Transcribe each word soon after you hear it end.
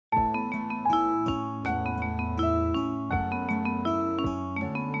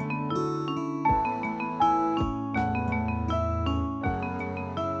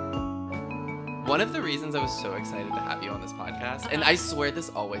One of the reasons I was so excited to have you on this podcast, and I swear this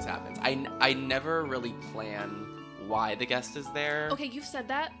always happens, I never really plan why the guest is there. Okay, you've said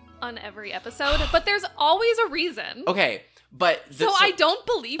that on every episode, but there's always a reason. Okay, but... So I don't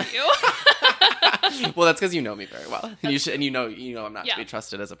believe you. Well, that's because you know me very well. And you know I'm not to be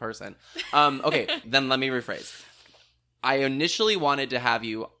trusted as a person. Okay, then let me rephrase. I initially wanted to have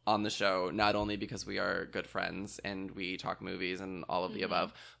you on the show, not only because we are good friends and we talk movies and all of the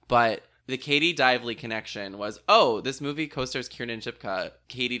above, but the Katie Dively connection was, this movie co-stars Kiernan Shipka.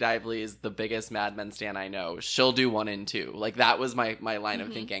 Katie Dively is the biggest Mad Men stan I know. She'll do 1 and 2. Like, that was my line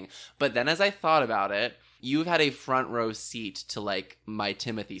of thinking. But then as I thought about it, you've had a front row seat to, like, my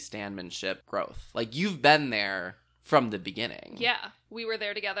Timothy Stanmanship growth. Like, you've been there from the beginning. Yeah. We were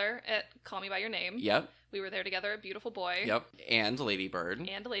there together at Call Me By Your Name. Yep. We were there together at Beautiful Boy. Yep. And Lady Bird.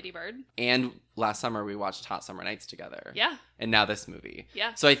 And last summer we watched Hot Summer Nights together. Yeah. And now this movie.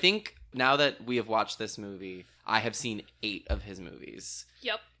 Yeah. So I think now that we have watched this movie, I have seen 8 of his movies.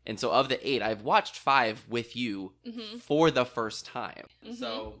 Yep. And so of the 8, I've watched 5 with you for the first time.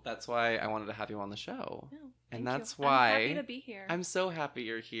 So that's why I wanted to have you on the show. Oh, and that's why I'm happy to be here. I'm so happy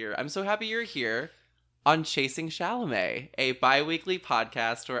you're here. I'm so happy you're here on Chasing Chalamet, a bi-weekly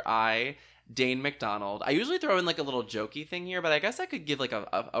podcast where I, Dane McDonald, I usually throw in like a little jokey thing here, but I guess I could give like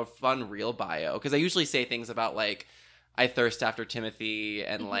a fun real bio, because I usually say things about like I thirst after Timothy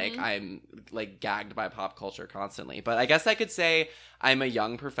and like I'm like gagged by pop culture constantly. But I guess I could say I'm a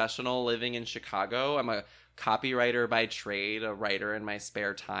young professional living in Chicago. I'm a copywriter by trade, a writer in my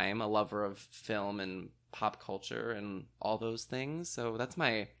spare time, a lover of film and pop culture and all those things. So that's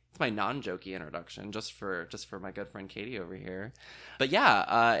my non-jokey introduction, just for my good friend Katie over here. But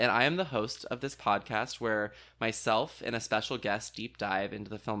yeah, and I am the host of this podcast where myself and a special guest deep dive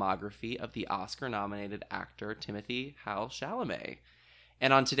into the filmography of the Oscar-nominated actor Timothy Hal Chalamet.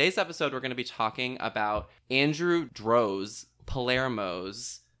 And on today's episode, we're going to be talking about Andrew Droz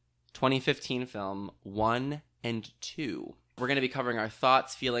Palermo's 2015 film 1 and 2. We're going to be covering our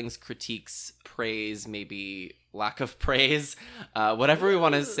thoughts, feelings, critiques, praise, maybe lack of praise, whatever we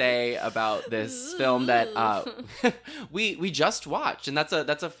want to say about this film that we just watched, and that's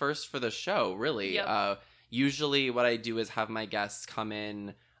a first for the show, really. Yep. Usually, what I do is have my guests come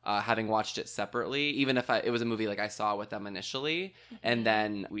in having watched it separately, even if it was a movie like I saw with them initially, and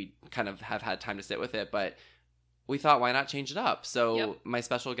then we kind of have had time to sit with it, but we thought, why not change it up? So my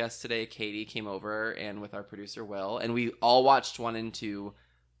special guest today, Katie, came over, and with our producer, Will, and we all watched 1 and 2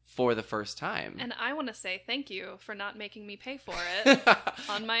 for the first time. And I want to say thank you for not making me pay for it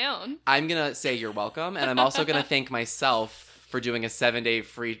on my own. I'm going to say you're welcome, and I'm also going to thank myself for doing a 7-day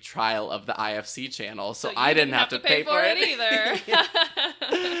free trial of the IFC channel, so I didn't have to pay for it either.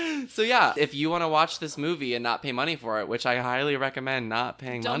 So yeah, if you want to watch this movie and not pay money for it, which I highly recommend not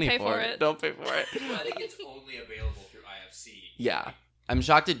paying money for it. Don't pay for it. Well, I think it's only available through IFC. Yeah. I'm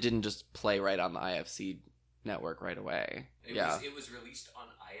shocked it didn't just play right on the IFC network right away. It was released on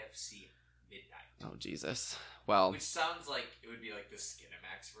IFC midnight. Oh, Jesus. Well, which sounds like it would be like the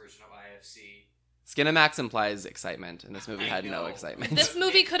Skinamax version of IFC. Skinamax implies excitement, and this movie had no excitement. This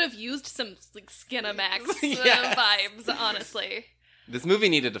movie could have used some like Skinamax vibes, honestly. This movie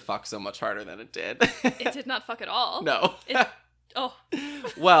needed to fuck so much harder than it did. It did not fuck at all. No. Oh.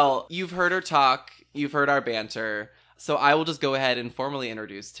 Well, you've heard her talk. You've heard our banter. So I will just go ahead and formally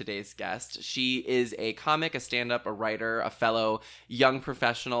introduce today's guest. She is a comic, a stand-up, a writer, a fellow young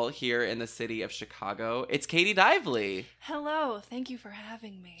professional here in the city of Chicago. It's Katie Dively. Hello. Thank you for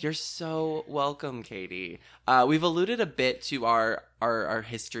having me. You're so welcome, Katie. We've alluded a bit to our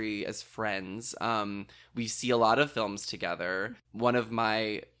history as friends. We see a lot of films together. One of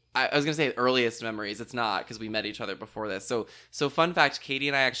my... I was going to say earliest memories. It's not, because we met each other before this. So fun fact, Katie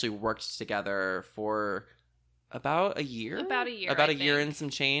and I actually worked together for... About a year and some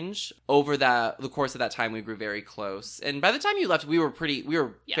change. Over the course of that time, we grew very close. And by the time you left, we were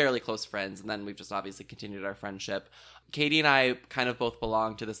fairly close friends. And then we've just obviously continued our friendship. Katie and I kind of both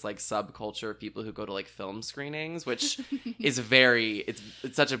belong to this like subculture of people who go to like film screenings, which is it's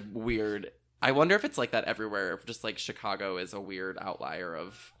such a weird. I wonder if it's like that everywhere. If just like Chicago is a weird outlier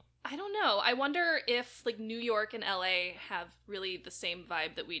of. I don't know. I wonder if like New York and LA have really the same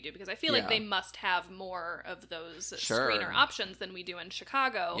vibe that we do, because I feel like they must have more of those screener options than we do in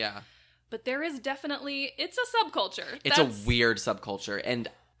Chicago. Yeah. But there is definitely, it's a subculture. It's a weird subculture, and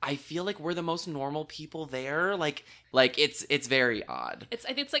I feel like we're the most normal people there. Like it's very odd. I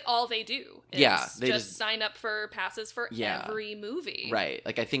think it's like all they do. Is they just sign up for passes for every movie. Right.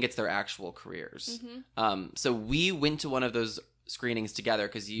 Like I think it's their actual careers. So we went to one of those screenings together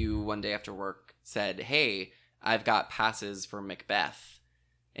because you one day after work said, "Hey, I've got passes for Macbeth."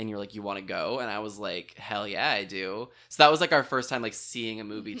 and you're like, you want to go? And I was like, hell yeah, I do. So that was like our first time like seeing a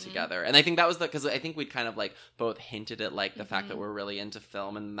movie together. And I think that was because I think we'd kind of like both hinted at like the fact that we're really into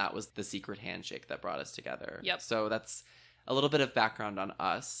film, and that was the secret handshake that brought us together. Yep. So that's a little bit of background on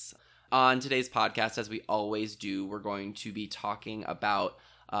us. On today's podcast, as we always do, we're going to be talking about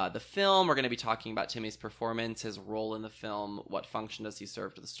the film. We're going to be talking about Timmy's performance, his role in the film, what function does he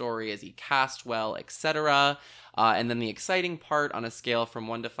serve to the story, is he cast well, etc. And then the exciting part, on a scale from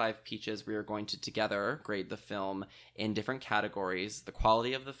 1 to 5 peaches, we are going to together grade the film in different categories: the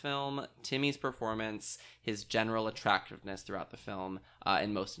quality of the film, Timmy's performance, his general attractiveness throughout the film,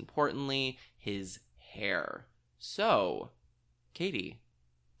 and most importantly, his hair. So, Katie,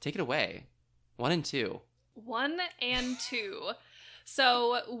 take it away. 1 and 2. 1 and 2.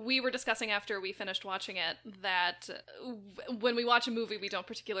 So we were discussing after we finished watching it that when we watch a movie we don't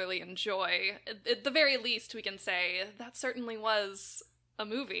particularly enjoy, at the very least we can say that certainly was a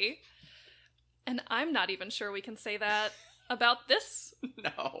movie. And I'm not even sure we can say that about this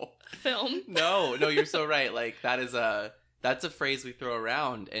film. No, you're so right. Like that's a phrase we throw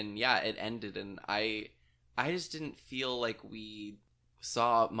around, and yeah, it ended, and I just didn't feel like we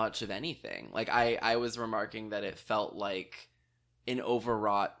saw much of anything. Like I was remarking that it felt like an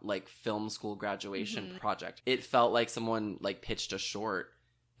overwrought like film school graduation project. It felt like someone like pitched a short,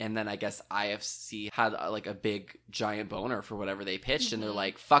 and then I guess IFC had like a big giant boner for whatever they pitched, and they're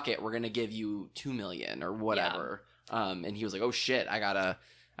like, fuck it, we're gonna give you $2 million or whatever. And he was like, oh shit, I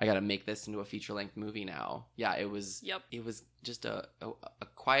gotta make this into a feature-length movie now. Yeah, it was just a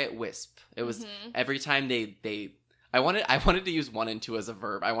quiet wisp. It was every time they I wanted to use 1 and 2 as a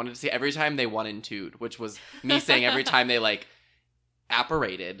verb. I wanted to say every time they 1 and 2'd, which was me saying every time they like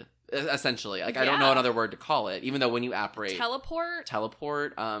apparated, essentially. Like I don't know another word to call it, even though when you apparate,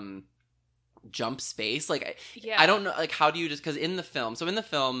 teleport, jump space, like I don't know, like how do you just, because in the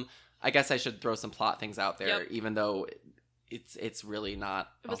film, I guess I should throw some plot things out there, even though it's really not.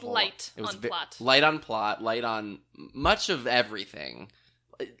 It was light on plot. Light on plot, light on much of everything.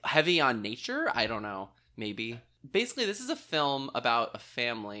 Heavy on nature? I don't know. Maybe. Basically, this is a film about a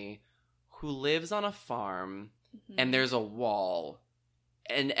family who lives on a farm, and there's a wall,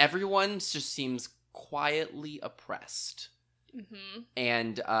 and everyone just seems quietly oppressed.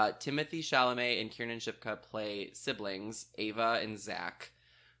 And Timothée Chalamet and Kiernan Shipka play siblings, Ava and Zach,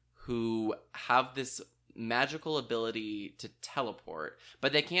 who have this magical ability to teleport,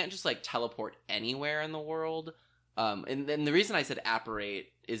 but they can't just like teleport anywhere in the world. And then the reason I said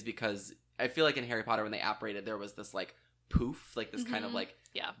apparate is because I feel like in Harry Potter when they apparated, there was this like poof, like this kind of like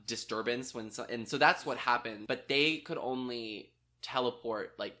disturbance and so that's what happened. But they could only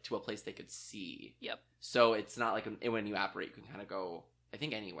teleport like to a place they could see. So it's not like when you apparate, you can kind of go, I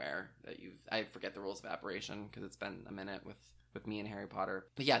think, anywhere that I forget the rules of apparition because it's been a minute with me and Harry Potter.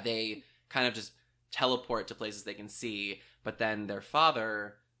 But yeah, they kind of just teleport to places they can see. But then their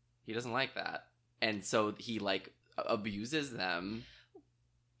father, he doesn't like that, and so he like abuses them.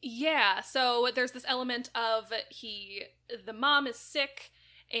 Yeah, so there's this element of the mom is sick,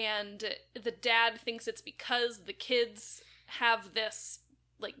 and the dad thinks it's because the kids have this,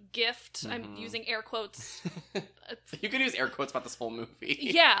 like, gift. I'm using air quotes. You could use air quotes about this whole movie.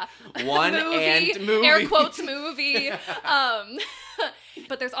 Yeah. One movie, and movie. Air quotes movie.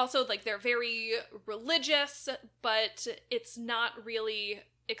 But there's also, like, they're very religious, but it's not really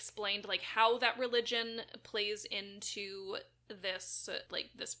explained, like, how that religion plays into this, like,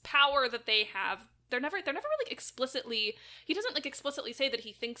 this power that they have. They're never really explicitly, he doesn't like explicitly say that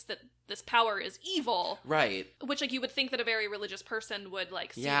he thinks that this power is evil. Right. Which, like, you would think that a very religious person would,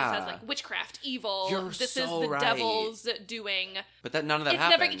 like, see this as, like, witchcraft, evil. This is the devil's doing. But none of that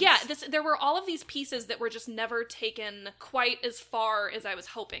happens. There were all of these pieces that were just never taken quite as far as I was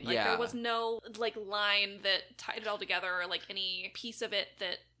hoping. Like, there was no, like, line that tied it all together, or, like, any piece of it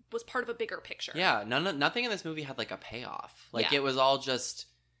that was part of a bigger picture. Yeah, nothing in this movie had, like, a payoff. Like, it was all just...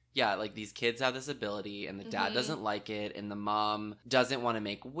 Yeah, like, these kids have this ability, and the dad doesn't like it, and the mom doesn't want to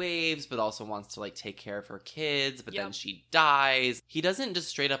make waves, but also wants to, like, take care of her kids, but then she dies. He doesn't just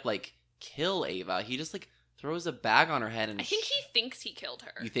straight up, like, kill Ava. He just, like, throws a bag on her head and... I think he thinks he killed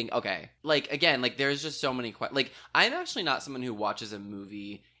her. You think? Okay. Like, again, like, there's just so many... Like, I'm actually not someone who watches a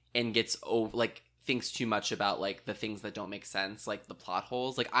movie and gets over... Like, thinks too much about, like, the things that don't make sense, like, the plot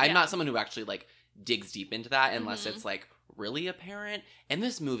holes. Like, I'm not someone who actually, like, digs deep into that unless it's, like... really apparent. In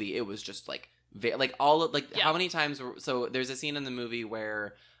this movie, it was just like how many times so there's a scene in the movie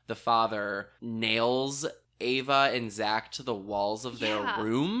where the father nails Ava and Zach to the walls of their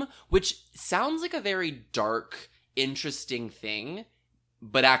room, which sounds like a very dark, interesting thing,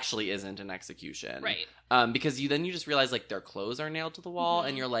 but actually isn't an execution. Right. Because you just realize, like, their clothes are nailed to the wall, Mhm.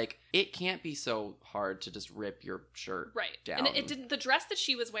 and you're like, it can't be so hard to just rip your shirt Right. down. And it didn't. The dress that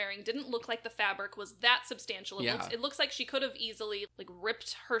she was wearing didn't look like the fabric was that substantial. It looks like she could have easily, like,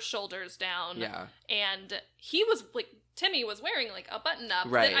 ripped her shoulders down. Yeah. And he was, like, Timmy was wearing, like, a button up.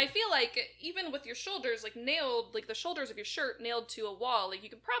 Right. That I feel like even with your shoulders, like, nailed, like, the shoulders of your shirt nailed to a wall, like, you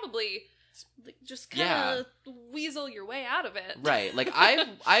could probably, like, just kind of weasel your way out of it. Right. Like,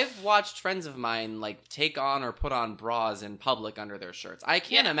 I've watched friends of mine, like, take on or put on bras in public under their shirts. I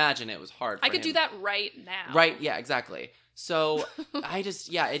can't imagine it was hard for I could him. do that right now. Right, yeah, exactly. So,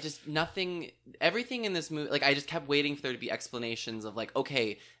 everything in this movie, like, I just kept waiting for there to be explanations of, like,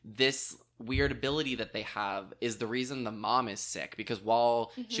 okay, this weird ability that they have is the reason the mom is sick, because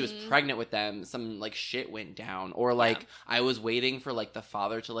while she was pregnant with them, some, like, shit went down. Or, like, I was waiting for, like, the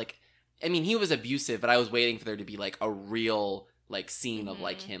father to, like, I mean, he was abusive, but I was waiting for there to be, like, a real, like, scene of,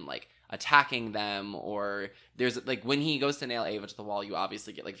 like, him, like, attacking them. Or there's, like, when he goes to nail Ava to the wall, you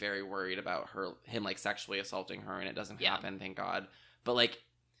obviously get, like, very worried about him, like, sexually assaulting her, and it doesn't happen, thank God. But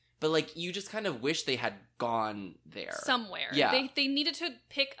you just kind of wish they had gone there. Somewhere. Yeah. They needed to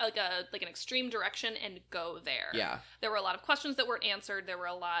pick, like, an extreme direction and go there. Yeah. There were a lot of questions that weren't answered. There were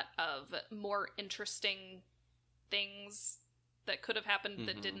a lot of more interesting things that could have happened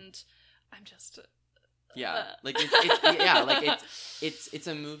that didn't. I'm just like it's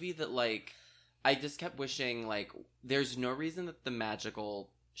a movie that, like, I just kept wishing, like, there's no reason that the magical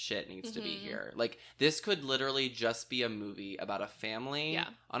shit needs to be here. Like, this could literally just be a movie about a family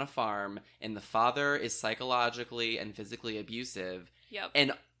on a farm, and the father is psychologically and physically abusive. Yep.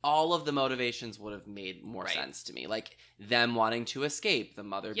 And all of the motivations would have made more sense to me. Like, them wanting to escape, the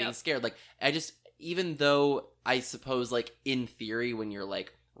mother being scared. Like, even though I suppose, like, in theory, when you're,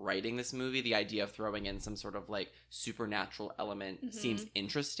 like, writing this movie, the idea of throwing in some sort of, like, supernatural element seems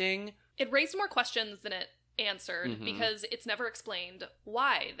interesting. It raised more questions than it answered because it's never explained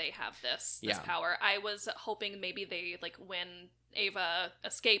why they have this power. I was hoping maybe they, like, when Ava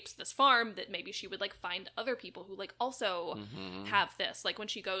escapes this farm, that maybe she would, like, find other people who, like, also have this. Like, when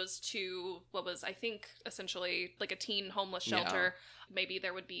she goes to what was, I think, essentially, like, a teen homeless shelter, maybe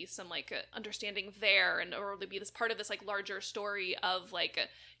there would be some, like, understanding there, and or there'd be this part of this, like, larger story of, like,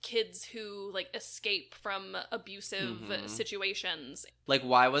 kids who, like, escape from abusive situations. Like,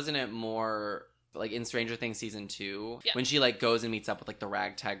 why wasn't it more, like, in Stranger Things season 2, when she, like, goes and meets up with, like, the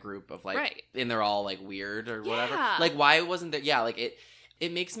ragtag group of, like, and they're all, like, weird or whatever. Like, why wasn't there, like,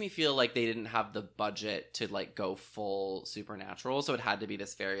 it makes me feel like they didn't have the budget to, like, go full supernatural, so it had to be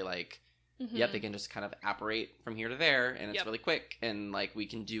this very, like, they can just kind of apparate from here to there, and it's really quick, and, like, we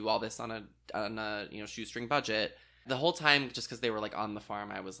can do all this on a you know, shoestring budget. The whole time, just because they were, like, on the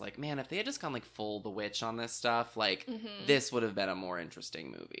farm, I was like, man, if they had just gone, like, full The Witch on this stuff, like, this would have been a more interesting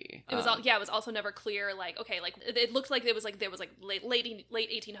movie. It was it was also never clear, like, okay, like, it looked like there was, like, late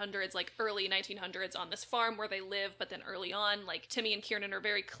 1800s, like, early 1900s on this farm where they live, but then early on, like, Timmy and Kiernan are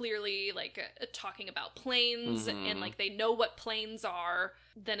very clearly, like, talking about planes, and, like, they know what planes are.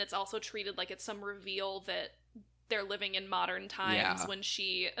 Then it's also treated like it's some reveal that they're living in modern times when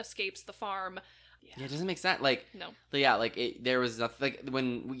she escapes the farm. Yeah, it doesn't make sense. Like, no. Yeah, like, there was nothing, like,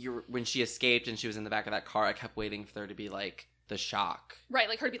 when she escaped and she was in the back of that car, I kept waiting for there to be, like, the shock. Right,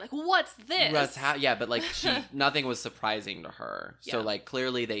 like, her to be like, what's this? But, like, nothing was surprising to her. So, like,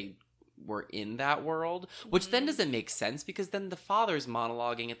 clearly they were in that world, which then doesn't make sense, because then the father's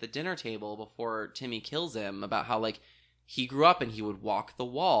monologuing at the dinner table before Timmy kills him about how, like, he grew up and he would walk the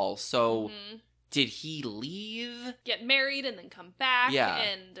wall. So... Did he leave? Get married and then come back? Yeah.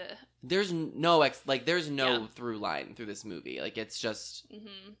 And there's no through line through this movie. Like, it's just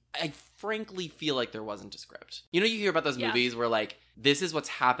I frankly feel like there wasn't a script. You know, you hear about those movies where, like, this is what's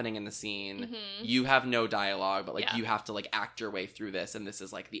happening in the scene. You have no dialogue, but, like, you have to, like, act your way through this, and this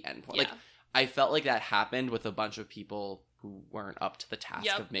is, like, the end point. Like, I felt like that happened with a bunch of people who weren't up to the task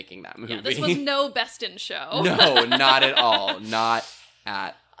of making that movie. Yeah, this was no Best in Show. No, not at all. Not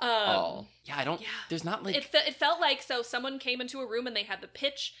at all. Yeah, I don't. There's not, like, it felt like, so someone came into a room and they had the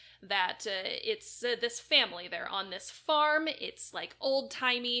pitch that it's this family. They're on this farm. It's, like, old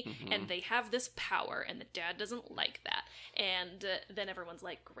timey, and they have this power, and the dad doesn't like that. And then everyone's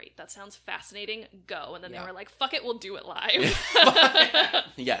like, "Great, that sounds fascinating. Go!" And then they were like, "Fuck it, we'll do it live."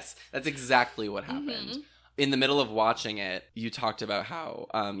 Yes, that's exactly what happened. In the middle of watching it, you talked about how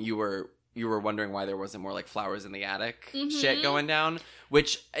you were wondering why there wasn't more, like, flowers in the attic shit going down,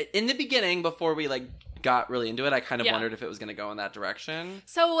 which in the beginning, before we, like, got really into it, I kind of Yeah. wondered if it was going to go in that direction.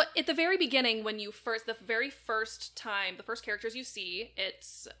 So at the very beginning, when the very first time, the first characters you see,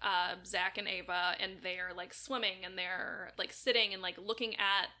 it's Zach and Ava, and they're like swimming, and they're like sitting and like looking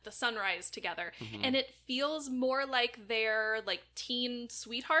at the sunrise together, Mhm. and it feels more like they're like teen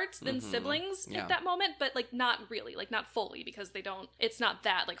sweethearts than Mhm. siblings Yeah. at that moment, but like not really, like not fully, because it's not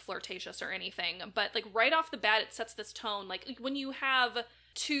that like flirtatious or anything, but like right off the bat, it sets this tone, like when you have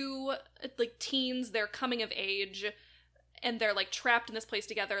two like teens, they're coming of age, and they're like trapped in this place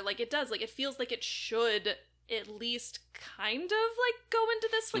together, like it feels like it should at least kind of like go into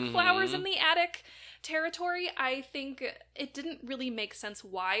this like flowers in the attic territory. I think it didn't really make sense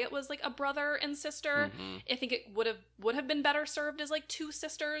why it was like a brother and sister. Mhm. I think it would have been better served as like two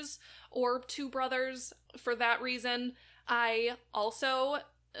sisters or two brothers for that reason. I also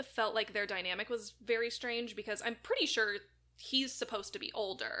felt like their dynamic was very strange, because I'm pretty sure he's supposed to be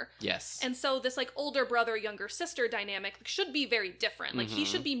older. Yes. And so this like older brother, younger sister dynamic should be very different. Like he Mhm.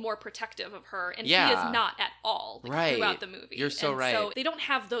 should be more protective of her, and Yeah. he is not at all like, Right. throughout the movie. You're so and right. So they don't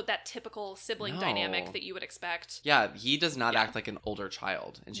have that typical sibling No. dynamic that you would expect. Yeah, he does not Yeah. act like an older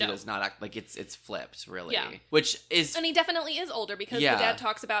child, and she No. does not act like it's flipped, really. Yeah. Which is And he definitely is older, because Yeah. the dad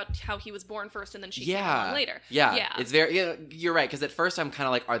talks about how he was born first and then she came Yeah. along later. Yeah, Yeah. it's very. You're right, because at first I'm kind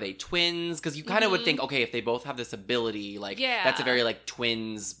of like, are they twins? Because you kind of would Mhm. think, okay, if they both have this ability, like Yeah. that's a very like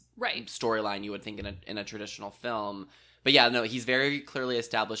twins Right. storyline you would think in a traditional film. But yeah, no, he's very clearly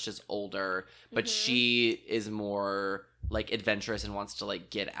established as older, but Mhm. she is more like adventurous and wants to like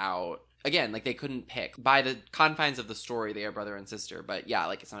get out. Again, like they couldn't pick. By the confines of the story, they are brother and sister. But yeah,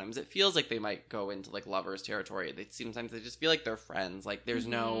 like sometimes it feels like they might go into like lovers territory. Sometimes they just feel like they're friends. Like there's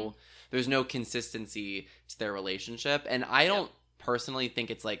Mm-hmm. no consistency to their relationship. And I don't personally think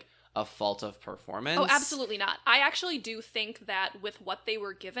it's like a fault of performance. Oh, absolutely not. I actually do think that with what they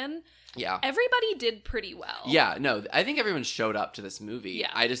were given, Yeah. everybody did pretty well. Yeah, no, I think everyone showed up to this movie.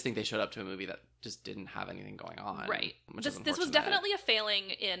 Yeah. I just think they showed up to a movie that just didn't have anything going on. Right. Which This is was unfortunate. definitely a failing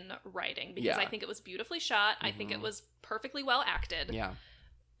in writing, because Yeah. I think it was beautifully shot. I think it Mhm. was perfectly well acted. Yeah.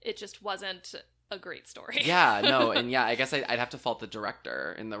 It just wasn't a great story. Yeah, no, and yeah, I guess I'd have to fault the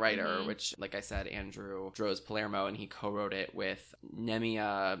director and the writer, Mhm. which, like I said, Andrew Droz Palermo, and he co-wrote it with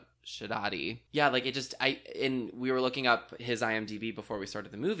Nemia Shadadi. Yeah, like it just, and we were looking up his IMDb before we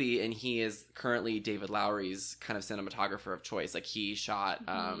started the movie, and he is currently David Lowery's kind of cinematographer of choice. Like he shot,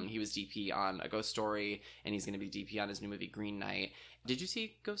 Mhm. he was DP on A Ghost Story, and he's going to be DP on his new movie Green Knight. Did you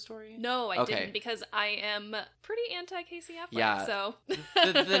see Ghost Story? No, I Okay. didn't, because I am pretty anti Casey Affleck. Yeah. So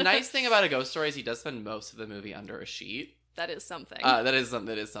The nice thing about A Ghost Story is he does spend most of the movie under a sheet. that is something. That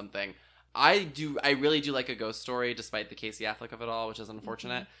is something. I really do like A Ghost Story, despite the Casey Affleck of it all, which is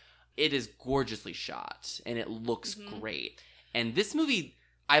unfortunate. It is gorgeously shot, and it looks Mhm. great. And this movie,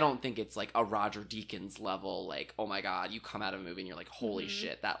 I don't think it's like a Roger Deakins level, like, oh my god, you come out of a movie and you're like, holy Mhm.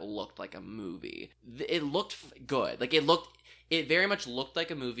 shit, that looked like a movie. It looked good. Like, it very much looked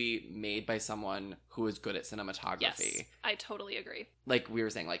like a movie made by someone who is good at cinematography. Yes, I totally agree. Like we were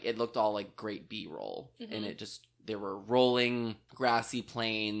saying, like it looked all like great B-roll, Mhm. and it just, there were rolling grassy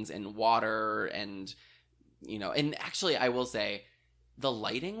plains and water, and and actually I will say the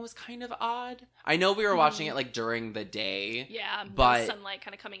lighting was kind of odd. I know we were watching it like during the day, Yeah, but the sunlight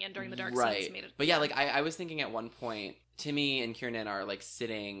kind of coming in during the dark right. scenes made it. But yeah, like I was thinking at one point, Timmy and Kiernan are like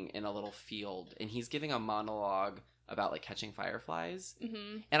sitting in a little field, and he's giving a monologue about like catching fireflies,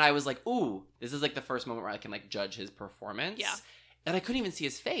 hmm and I was like, ooh, this is like the first moment where I can like judge his performance. Yeah. And I couldn't even see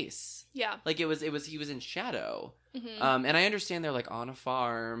his face. Yeah. Like he was in shadow. hmm And I understand they're like on a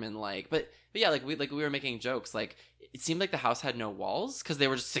farm and like, but yeah, like we were making jokes. Like it seemed like the house had no walls because they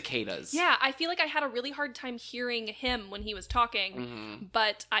were just cicadas. Yeah, I feel like I had a really hard time hearing him when he was talking, Mm-hmm.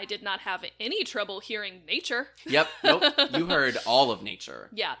 but I did not have any trouble hearing nature. Yep. Nope. You heard all of nature.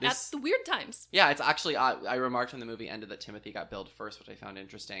 Yeah, This- that's the weird times. Yeah, it's actually odd. I remarked when the movie ended that Timothy got billed first, which I found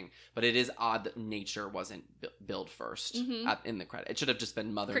interesting. But it is odd that nature wasn't billed first Mhm. in the credit. It should have just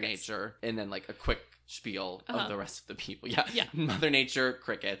been Mother Crickets. Nature and then like a quick spiel Uh-huh. of the rest of the people. Yeah. Yeah. Mother Nature,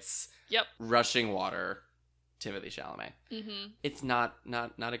 crickets, Yep. rushing water, Timothy Chalamet. hmm It's not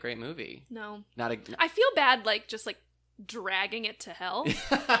a great movie. No. Not a. I feel bad, like, just, like, dragging it to hell.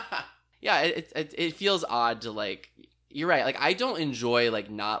 Yeah, it feels odd to like. You're right. Like I don't enjoy like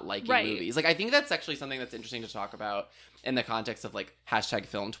not liking Right. movies. Like I think that's actually something that's interesting to talk about in the context of like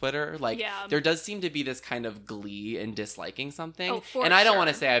 #film Twitter. Like Yeah. there does seem to be this kind of glee in disliking something. Oh, for and I don't want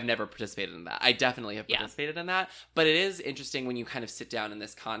to sure. say I've never participated in that. I definitely have Yeah. participated in that. But it is interesting when you kind of sit down in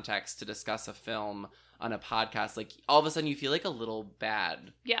this context to discuss a film on a podcast. Like all of a sudden you feel like a little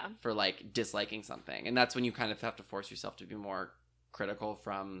bad Yeah. for like disliking something, and that's when you kind of have to force yourself to be more critical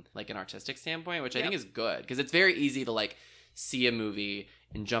from like an artistic standpoint, which I think is good, because it's very easy to like see a movie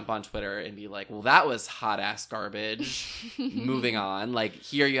and jump on Twitter and be like, well, that was hot ass garbage. Moving on. Like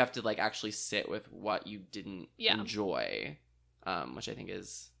here you have to like actually sit with what you didn't enjoy, which I think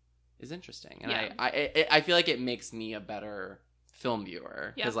is interesting. And I feel like it makes me a better film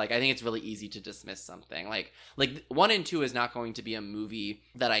viewer, because like I think it's really easy to dismiss something. Like 1 and 2 is not going to be a movie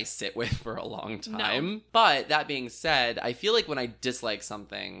that I sit with for a long time. No. But that being said, I feel like when I dislike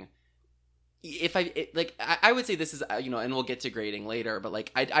something, if I would say this is, you know, and we'll get to grading later, but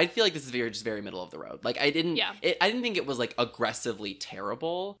like I feel like this is very middle of the road. Like I didn't think it was like aggressively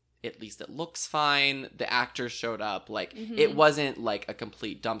terrible. At least it looks fine. The actors showed up. Like it wasn't like a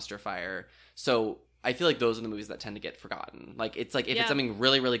complete dumpster fire. So I feel like those are the movies that tend to get forgotten. Like it's like if it's something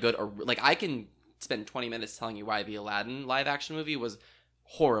really good, or like I can spend 20 minutes telling you why the Aladdin live action movie was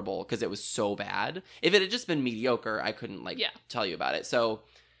horrible because it was so bad. If it had just been mediocre, I couldn't like tell you about it. So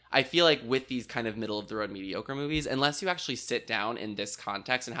I feel like with these kind of middle of the road mediocre movies, unless you actually sit down in this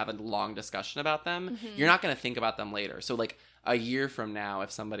context and have a long discussion about them, you're not going to think about them later. So like a year from now,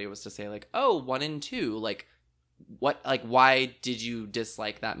 if somebody was to say like, oh, 1 and 2, like what, like why did you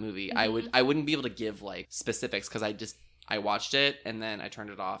dislike that movie? I wouldn't be able to give like specifics, because I watched it and then I turned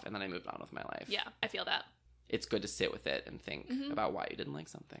it off and then I moved on with my life. Yeah, I feel that. It's good to sit with it and think about why you didn't like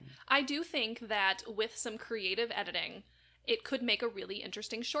something. I do think that with some creative editing, it could make a really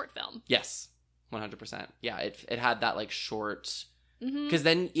interesting short film. Yes, 100%. Yeah, it had that like short, because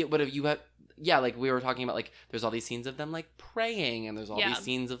then it would have, like we were talking about, like there's all these scenes of them like praying, and there's all these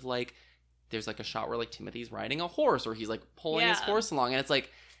scenes of like, there's like a shot where like Timothy's riding a horse, or he's like pulling his horse along, and it's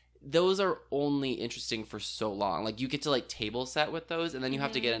like those are only interesting for so long. Like you get to like table set with those, and then you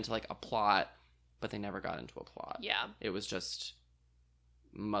have to get into like a plot, but they never got into a plot. Yeah, it was just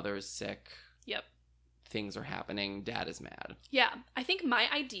mother's sick. Yep. Things are happening, dad is mad. Yeah, I think my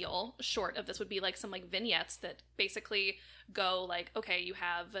ideal short of this would be like some like vignettes that basically go like, okay, you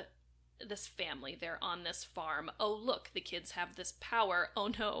have this family, they're on this farm, oh look, the kids have this power, oh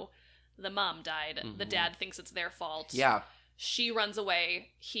no, the mom died, the dad thinks it's their fault, she runs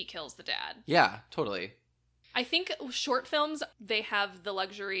away, he kills the dad. Yeah, totally. I think short films, they have the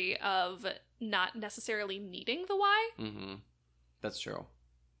luxury of not necessarily needing the why. That's true.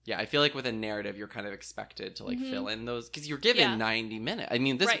 Yeah, I feel like with a narrative, you're kind of expected to like fill in those, because you're given 90 minutes. I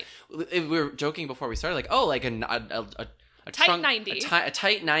mean, this we were joking before we started, like, oh, like a tight 90, a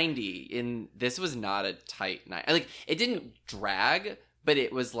tight 90. In this was not a tight 90. Like it didn't drag, but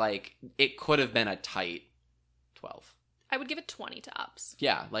it was like it could have been a tight 12. I would give it 20 to ups.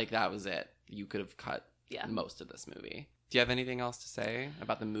 Yeah, like that was it. You could have cut most of this movie. Do you have anything else to say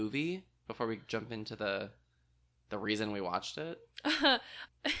about the movie before we jump into the reason we watched it?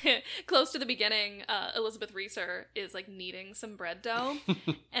 Close to the beginning, Elizabeth Reeser is like kneading some bread dough,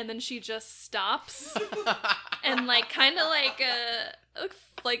 and then she just stops and like kind of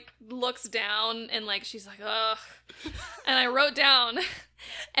like looks down, and like she's like, ugh. And I wrote down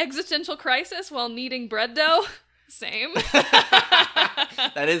existential crisis while kneading bread dough. Same.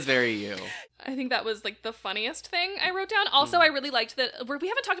 That is very you. I think that was like the funniest thing I wrote down. Also, I really liked that we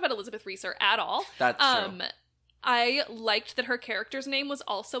haven't talked about Elizabeth Reeser at all. That's true. I liked that her character's name was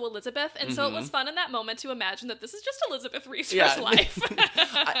also Elizabeth, and so it was fun in that moment to imagine that this is just Elizabeth Reeser's life.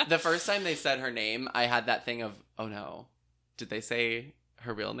 The first time they said her name, I had that thing of, oh no, did they say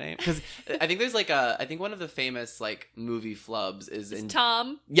her real name? Because I think there's like I think one of the famous like movie flubs is in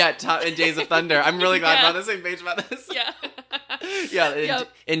Tom. Yeah, Tom in Days of Thunder. I'm really glad we're on the same page about this. Yeah.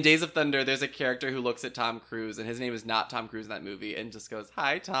 In Days of Thunder, there's a character who looks at Tom Cruise, and his name is not Tom Cruise in that movie, and just goes,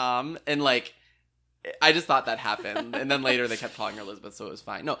 "Hi, Tom," and like. I just thought that happened, and then later they kept calling her Elizabeth, so it was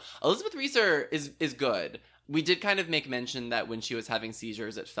fine. No, Elizabeth Reeser is good. We did kind of make mention that when she was having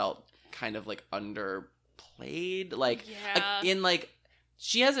seizures, it felt kind of like underplayed. Like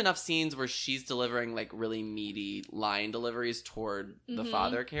she has enough scenes where she's delivering like really meaty line deliveries toward the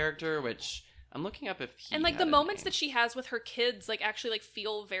father character, which I'm looking up if he and like the moments that she has with her kids like actually like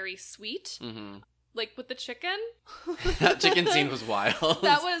feel very sweet. Like with the chicken. That chicken scene was wild.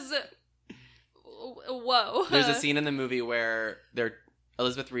 That was. Whoa. There's a scene in the movie where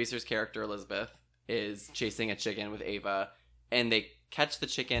Elizabeth Reeser's character, Elizabeth, is chasing a chicken with Ava, and they catch the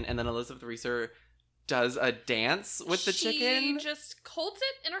chicken, and then Elizabeth Reeser does a dance with the chicken. She just holds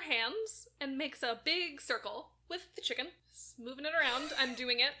it in her hands and makes a big circle with the chicken, moving it around. I'm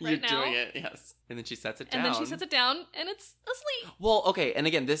doing it right now. You're doing it, yes. And then she sets it down. And it's asleep. Well, okay, and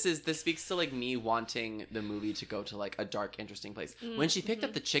again, this speaks to like me wanting the movie to go to like a dark, interesting place. When she picked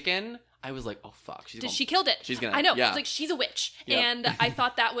up the chicken, I was like, oh fuck. She killed it. She's gonna. I know. Yeah. It's like, she's a witch. Yep. And I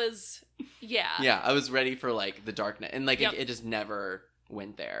thought that was Yeah. Yeah, I was ready for like the darkness, and like Yep. it just never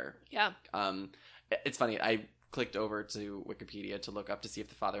went there. Yeah. It's funny. I clicked over to Wikipedia to look up to see if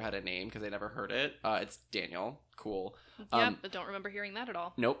the father had a name because I never heard it. It's Daniel. Cool. Yeah, but don't remember hearing that at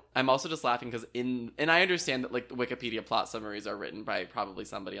all. Nope. I'm also just laughing because and I understand that like the Wikipedia plot summaries are written by probably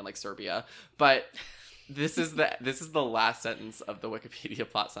somebody in like Serbia, but this is the last sentence of the Wikipedia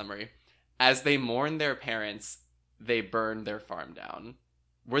plot summary. As they mourn their parents, they burn their farm down.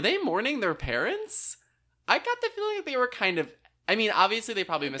 Were they mourning their parents? I got the feeling that they were kind of. I mean, obviously they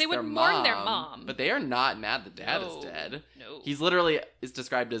probably missed They would their mourn their mom. but they are not mad that dad No. is dead. No. He's literally is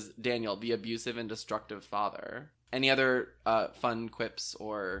described as Daniel, the abusive and destructive father. Any other fun quips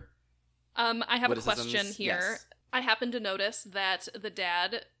or I have a witticisms? question here. Yes. I happened to notice that the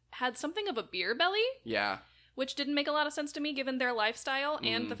dad had something of a beer belly, Yeah, which didn't make a lot of sense to me given their lifestyle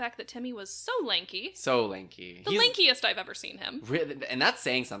and Mm. the fact that Timmy was so lanky. so lanky. The lankiest I've ever seen him. And that's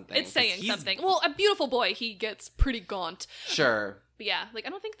saying something. It's 'cause saying he's- something. Well, a beautiful boy, he gets pretty gaunt. Sure. But yeah, like I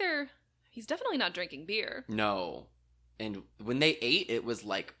don't think he's definitely not drinking beer. No. And when they ate, it was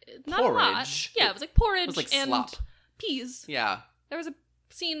like Not a lot. porridge. Yeah, it was like porridge It was like and slop. peas. Yeah. There was a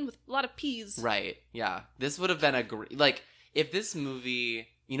scene with a lot of peas. Right. Yeah. This would have been a great like if this movie.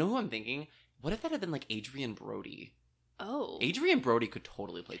 You know who I'm thinking? What if that had been like Adrian Brody? Oh. Adrian Brody could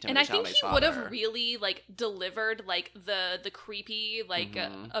totally play Timothée And I think Chalamet's he would father. have really like delivered like the creepy like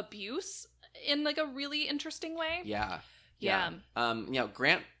Mhm. abuse in like a really interesting way. Yeah. Yeah.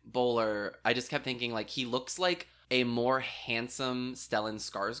 Grant Bowler, I just kept thinking like he looks like a more handsome Stellan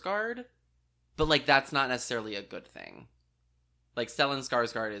Skarsgård, but like that's not necessarily a good thing. Like Stellan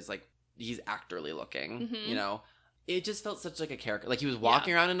Skarsgård is like he's actorly looking, Mhm. you know. It just felt such like a character. Like he was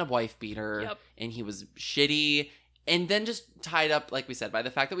walking around in a wife beater Yep. and he was shitty and then just tied up, like we said, by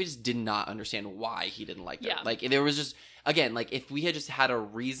the fact that we just did not understand why he didn't like Yeah. it. Like there was just again, like if we had just had a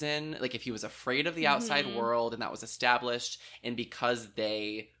reason, like if he was afraid of the outside Mhm. world and that was established, and because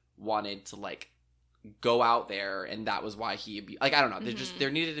they wanted to like go out there and that was why he like I don't know, Mhm.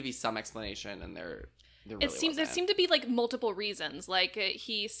 there needed to be some explanation, and there really There wasn't. seemed to be like multiple reasons. Like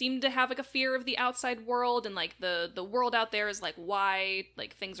he seemed to have like a fear of the outside world, and like the world out there is like why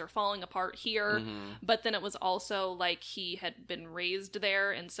like things are falling apart here. Mhm. But then it was also like he had been raised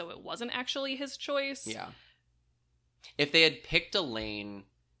there, and so it wasn't actually his choice. Yeah. If they had picked a lane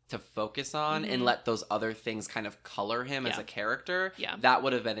to focus on and Mhm. let those other things kind of color him as Yeah. a character, Yeah. that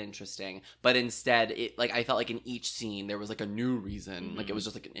would have been interesting. But instead, it like I felt like in each scene there was like a new reason. Like it Mhm. was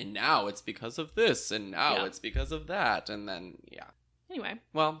just like, and now it's because of this, and now Yeah. it's because of that, and then yeah. Anyway,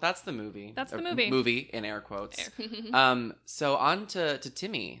 Well, that's the movie. That's the Or movie. Movie in air quotes. So on to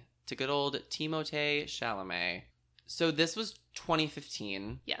Timmy, to good old Timothée Chalamet. So this was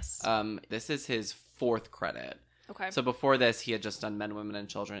 2015. yes. This is his fourth credit. Okay. So before this, he had just done Men, Women, and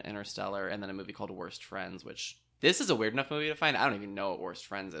Children, Interstellar, and then a movie called Worst Friends, which this is a weird enough movie to find. I don't even know what Worst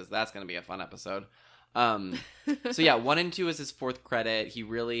Friends is. That's going to be a fun episode. So yeah, 1 and 2 is his fourth credit. He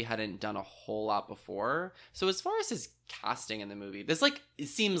really hadn't done a whole lot before. So as far as his casting in the movie, this like it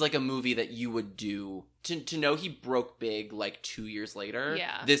seems like a movie that you would do to know he broke big like 2 years later.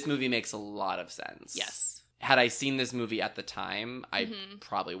 Yeah. This movie makes a lot of sense. Yes. Had I seen this movie at the time, I Mhm.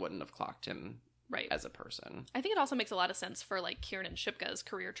 probably wouldn't have clocked him Right. as a person. I think it also makes a lot of sense for like Kiernan Shipka's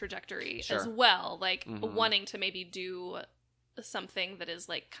career trajectory Sure. as well. Like Mhm. wanting to maybe do something that is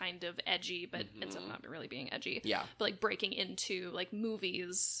like kind of edgy, but ends up Mhm. not really being edgy. Yeah. But like breaking into like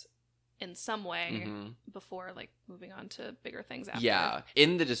movies in some way Mhm. before like moving on to bigger things after. Yeah.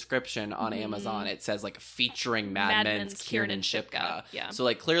 In the description on Mhm. Amazon, it says like featuring Mad Mad Men's Men's Kiernan Kiernan Shipka. Shipka. Yeah. So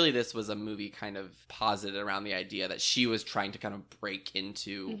like clearly this was a movie kind of posited around the idea that she was trying to kind of break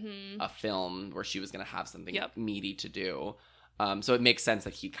into Mhm. a film where she was going to have something Yep. meaty to do. So it makes sense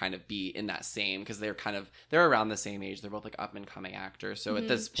that he'd kind of be in that same, because they're around the same age. They're both like up and coming actors. So at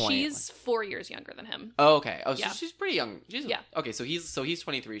this point, She's 4 years younger than him. oh, okay. Oh, so Yeah. she's pretty young. Yeah. Okay, so he's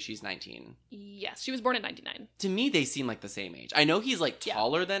 23, she's 19. Yes, she was born in 99. To me, they seem like the same age. I know he's like Yeah.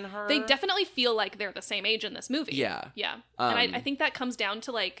 taller than her. They definitely feel like they're the same age in this movie. Yeah. Yeah. Um, And I think that comes down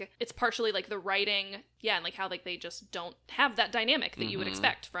to like it's partially like the writing, yeah, and like how like they just don't have that dynamic that you would Mhm.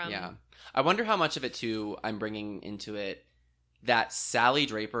 expect from Yeah. I wonder how much of it too I'm bringing into it that Sally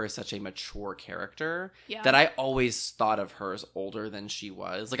Draper is such a mature character Yeah. that I always thought of her as older than she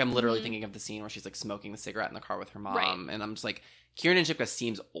was. Like I'm literally Mhm. thinking of the scene where she's like smoking the cigarette in the car with her mom, Right. and I'm just like Kiernan Shipka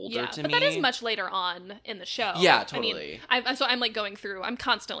seems older yeah, to but me. that is much later on in the show. Yeah, I mean, totally. so I'm like going through. I'm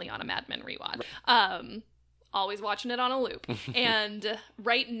constantly on a Mad Men rewatch. Always watching it on a loop. And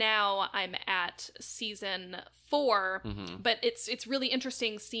right now I'm at season 4, Mhm. but it's really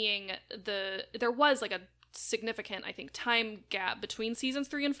interesting seeing there was like a significant, I think, time gap between seasons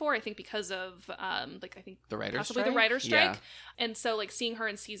 3 and 4. I think because of I think The writer's possibly strike? the writer's strike. Yeah. And so like seeing her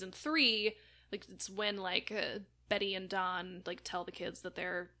in season 3, like it's when like Betty and Don like tell the kids that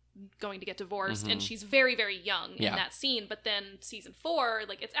they're going to get divorced, and she's very, very young in that scene. But then season 4,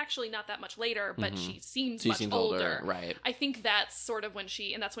 like it's actually not that much later, but she seems much older. Right. I think that's sort of when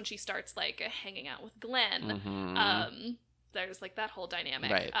that's when she starts like hanging out with Glenn. There's like that whole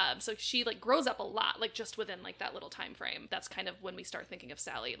dynamic. Right. So she like grows up a lot, like just within like that little time frame. That's kind of when we start thinking of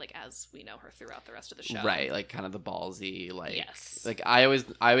Sally, like as we know her throughout the rest of the show. Right. Like kind of the ballsy, like, yes. Like I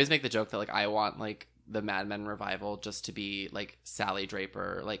always make the joke that like I want like the Mad Men revival just to be like Sally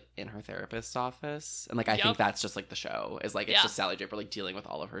Draper like in her therapist's office, and like I think that's just like the show is like it's just Sally Draper like dealing with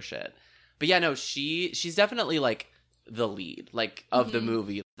all of her shit. But yeah, no, she's definitely like the lead like of the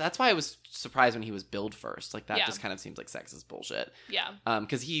movie. That's why I was surprised when he was billed first. Like that just kind of seems like sexist bullshit. Yeah.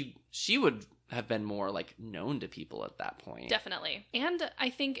 Because she would have been more like known to people at that point. Definitely. And I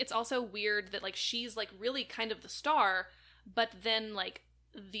think it's also weird that like she's like really kind of the star, but then like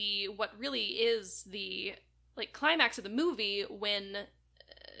what really is the like climax of the movie when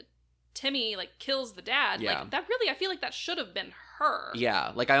Timmy like kills the dad, like that really, I feel like that should have been her.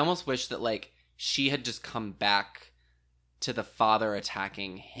 Yeah, like I almost wish that like she had just come back to the father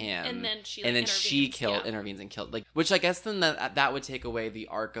attacking him, and then she intervenes and killed, like, which I guess then that would take away the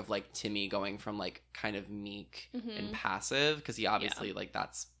arc of like Timmy going from like kind of meek and passive, because he obviously like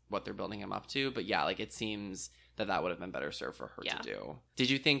that's what they're building him up to. But yeah, like it seems that would have been better served for her to do. Did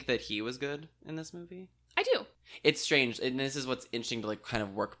you think that he was good in this movie? I do. It's strange, and this is what's interesting to like kind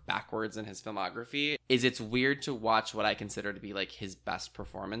of work backwards in his filmography, is it's weird to watch what I consider to be like his best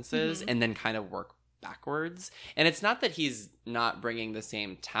performances and then kind of work backwards. And it's not that he's not bringing the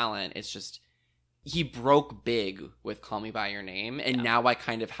same talent, it's just he broke big with Call Me By Your Name, and now I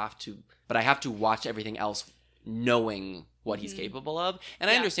kind of have to watch everything else knowing what he's capable of. And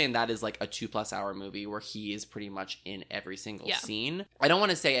I understand that is like a 2+ hour movie where he is pretty much in every single scene. I don't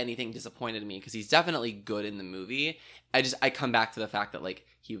want to say anything disappointed me, because he's definitely good in the movie. I come back to the fact that like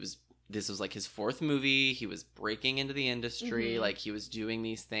this was like his 4th movie. He was breaking into the industry. Like he was doing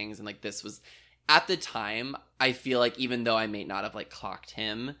these things, and like this was at the time, I feel like even though I may not have like clocked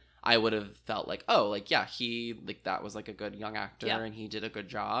him, I would have felt like, oh, like, yeah, he, like, that was, like, a good young actor, and he did a good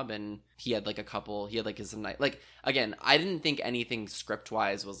job, and he had, like, some night, like, again, I didn't think anything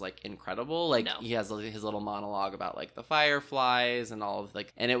script-wise was, like, incredible, like, he has like, his little monologue about, like, the fireflies and all of,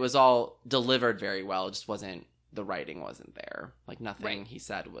 like, and it was all delivered very well, it just wasn't, the writing wasn't there, like, nothing he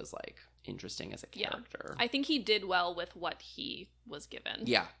said was, like, interesting as a character. I think he did well with what he was given.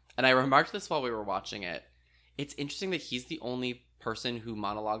 Yeah, and I remarked this while we were watching it. It's interesting that he's the only person who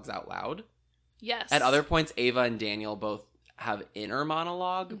monologues out loud. Yes. At other points, Ava and Daniel both have inner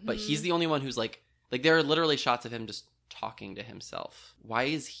monologue, but he's the only one who's like there are literally shots of him just talking to himself. Why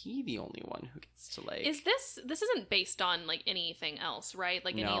is he the only one who gets to like... This isn't based on like anything else, right?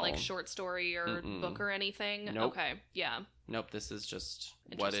 Like any like short story or book or anything? Nope. Okay, yeah. Nope, this is just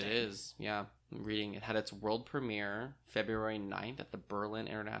what it is. Yeah. I'm reading it. Had its world premiere February 9th at the Berlin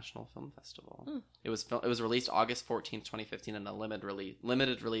International Film Festival. It was released August 14th, 2015 in a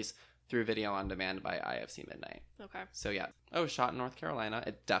limited release through video on demand by IFC Midnight. Okay. So yeah. Oh, shot in North Carolina.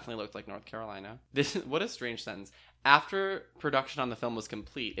 It definitely looked like North Carolina. What a strange sentence. After production on the film was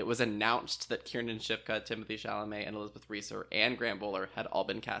complete, it was announced that Kiernan Shipka, Timothy Chalamet, and Elizabeth Reeser and Grant Bowler had all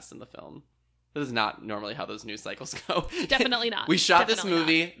been cast in the film. This is not normally how those news cycles go. Definitely not. We shot this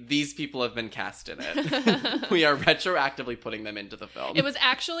movie. These people have been cast in it. We are retroactively putting them into the film. It was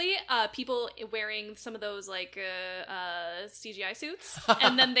actually people wearing some of those like CGI suits,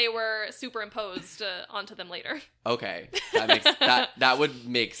 and then they were superimposed onto them later. Okay, that would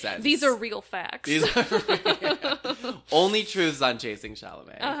make sense. These are real facts. These are only truths on Chasing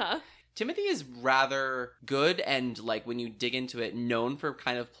Chalamet. Uh-huh. Timothy is rather good and, like, when you dig into it, known for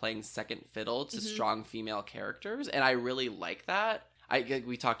kind of playing second fiddle to strong female characters, and I really like that.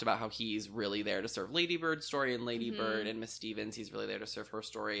 We talked about how he's really there to serve Lady Bird's story in Lady Bird, and Miss Stevens, he's really there to serve her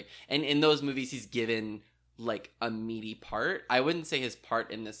story. And in those movies, he's given, like, a meaty part. I wouldn't say his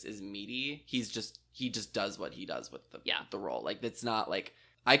part in this is meaty. He just does what he does with the role. Like, it's not, like...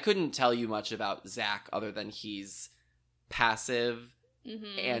 I couldn't tell you much about Zach other than he's passive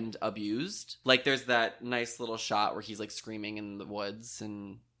and abused. Like, there's that nice little shot where he's like screaming in the woods,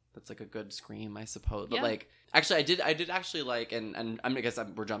 and that's like a good scream, I suppose. But like, actually, I did actually like, and I guess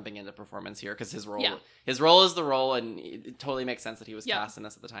we're jumping into performance here because his role is the role, and it totally makes sense that he was cast in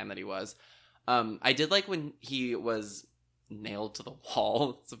this at the time that he was. I did like when he was nailed to the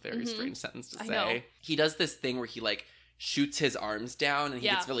wall. It's a very strange sentence to say. I know. He does this thing where he like shoots his arms down and he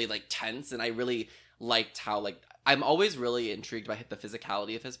gets really like tense, and I really liked how, like, I'm always really intrigued by the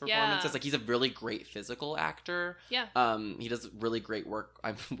physicality of his performances. Yeah. Like, he's a really great physical actor. Yeah. He does really great work.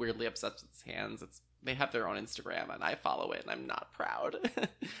 I'm weirdly obsessed with his hands. They have their own Instagram, and I follow it, and I'm not proud.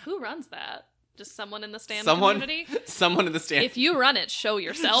 Who runs that? Just someone in the stand community? Someone in the stand. If you run it, show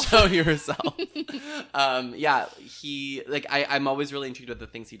yourself. Show yourself. Yeah, I'm always really intrigued with the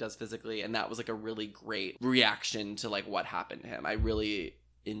things he does physically, and that was like a really great reaction to like what happened to him. I really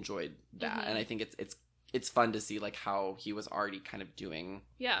enjoyed that, and I think it's fun to see like how he was already kind of doing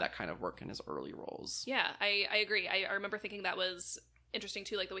that kind of work in his early roles. Yeah, I agree. I remember thinking that was interesting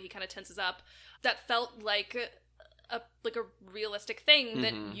too, like the way he kind of tenses up. That felt like a realistic thing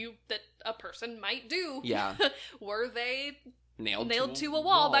that a person might do. Yeah. Were they nailed to a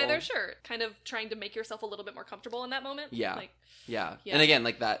wall by their shirt, kind of trying to make yourself a little bit more comfortable in that moment. Yeah. Like, yeah. And again,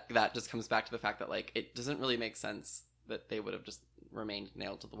 like that just comes back to the fact that like it doesn't really make sense that they would have just remained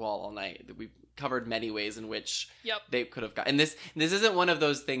nailed to the wall all night. We've covered many ways in which they could have got, and this isn't one of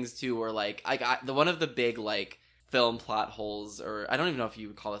those things too where like one of the big like film plot holes, or I don't even know if you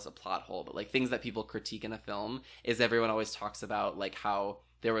would call this a plot hole, but like things that people critique in a film is everyone always talks about like how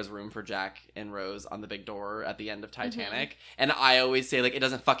there was room for Jack and Rose on the big door at the end of Titanic. And I always say like, it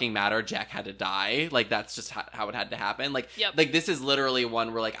doesn't fucking matter. Jack had to die. Like that's just how it had to happen. Like, like this is literally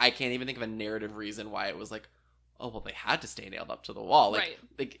one where like, I can't even think of a narrative reason why it was like, oh, well, they had to stay nailed up to the wall. Like,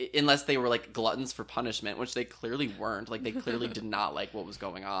 like unless they were like gluttons for punishment, which they clearly weren't. Like they clearly did not like what was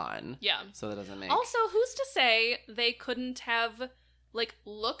going on. Yeah. So that doesn't make... Also, who's to say they couldn't have like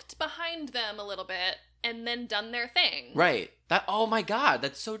looked behind them a little bit and then done their thing? Right. Oh my God,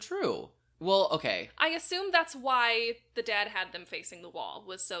 that's so true. Well, okay. I assume that's why the dad had them facing the wall,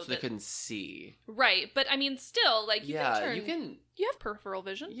 was so that they couldn't see. Right. But I mean, still, like, you have peripheral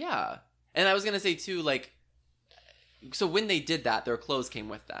vision. Yeah. And I was going to say too, like, so when they did that, their clothes came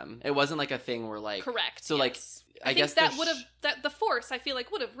with them. It wasn't like a thing where like... Correct. So like, I guess that would have, that the force, I feel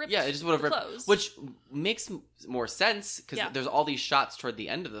like, would have ripped it just would have ripped clothes. Which makes more sense, because there's all these shots toward the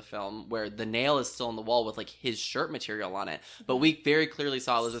end of the film where the nail is still on the wall with like his shirt material on it. But we very clearly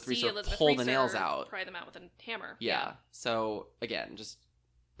saw Elizabeth Reeser pull the nails out. Pry them out with a hammer. Yeah. So again, just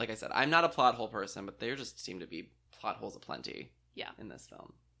like I said, I'm not a plot hole person, but there just seem to be plot holes aplenty in this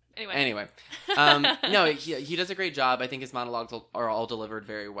film. Anyway, no, he does a great job. I think his monologues are all delivered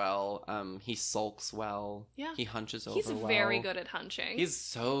very well. He sulks well. Yeah. He hunches over well. He's very good at hunching. He's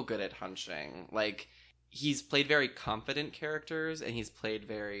so good at hunching. Like, he's played very confident characters, and he's played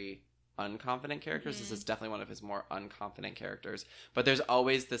very unconfident characters. This is definitely one of his more unconfident characters. But there's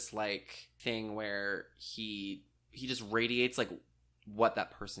always this, like, thing where he just radiates, like, what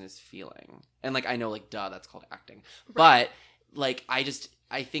that person is feeling. And, like, I know, like, duh, that's called acting. Right. But, like,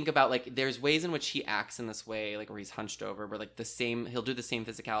 I think about, like, there's ways in which he acts in this way, like, where he's hunched over, where, like, he'll do the same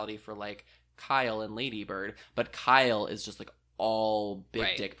physicality for, like, Kyle and Lady Bird, but Kyle is just, like, all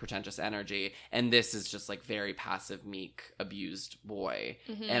big dick, pretentious energy, and this is just, like, very passive, meek, abused boy.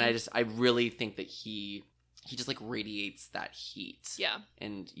 And I really think that he just, like, radiates that heat. Yeah.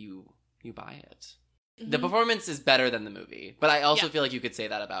 And you buy it. The performance is better than the movie, but I also feel like you could say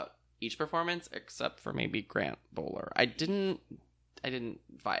that about each performance, except for maybe Grant Bowler. I didn't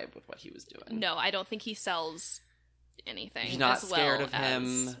vibe with what he was doing. No, I don't think he sells anything. You're not scared of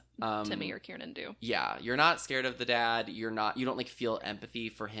him. Timmy or Kiernan do. Yeah, you're not scared of the dad. You don't like feel empathy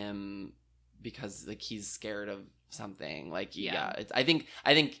for him because like he's scared of something. Like I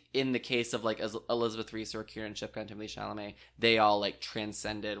think in the case of like Elizabeth Reeser, or Kieran Shipka, and Timothée Chalamet, they all like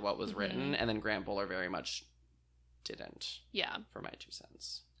transcended what was written, and then Grant Bowler very much didn't. Yeah, for my 2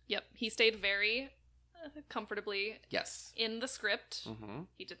 cents. Yep, he stayed very comfortably in the script.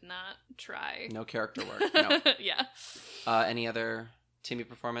 He did not try. No character work. No. Yeah. Any other Timmy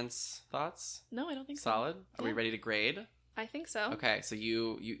performance thoughts? No, I don't think Solid? So. Are we ready to grade? I think so. Okay, so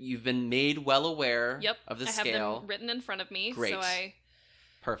you've been made well aware of the scale. I have them written in front of me. Great. So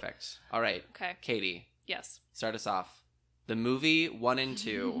Perfect. All right. Okay. Katie. Yes. Start us off. The movie 1 and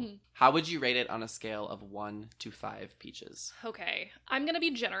 2. How would you rate it on a scale of 1 to 5 peaches? Okay. I'm going to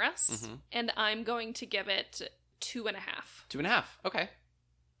be generous, and I'm going to give it 2.5. 2.5. Okay.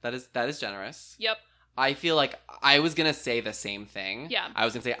 That is generous. Yep. I feel like I was going to say the same thing. Yeah. I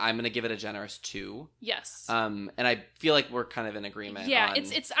was going to say I'm going to give it a generous 2. Yes. And I feel like we're kind of in agreement. Yeah,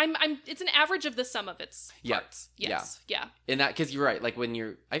 it's an average of the sum of its parts. Yes. Yeah. In that, because you're right. Like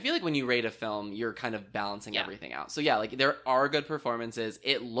I feel like when you rate a film, you're kind of balancing everything out. So yeah, like there are good performances.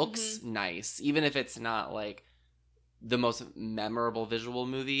 It looks nice, even if it's not like the most memorable visual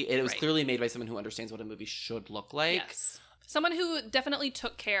movie. It was clearly made by someone who understands what a movie should look like. Yes. Someone who definitely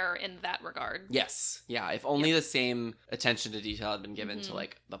took care in that regard. Yes. Yeah. If only the same attention to detail had been given to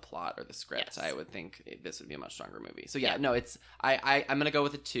like the plot or the script, Yes. I would think this would be a much stronger movie. So yeah, Yeah. no, it's I'm gonna go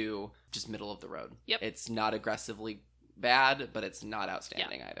with a 2, just middle of the road. Yep. It's not aggressively bad, but it's not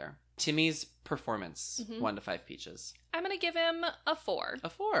outstanding either. Timmy's performance, 1 to 5 peaches. I'm gonna give him a 4. A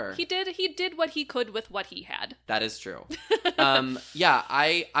 4. He did what he could with what he had. That is true. Yeah,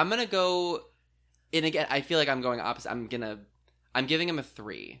 I'm gonna go. And again, I feel like I'm going opposite. I'm giving him a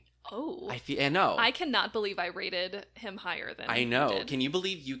 3. Oh. I know. I cannot believe I rated him higher than I know. you did. Can you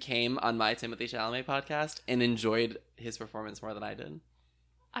believe you came on my Timothée Chalamet podcast and enjoyed his performance more than I did?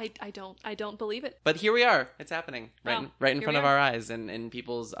 I don't believe it. But here we are. It's happening right Wow. in Here front we of are. our eyes and in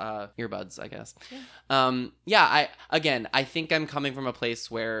people's earbuds, I guess. Yeah. I think I'm coming from a place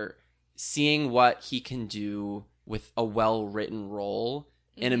where seeing what he can do with a well-written role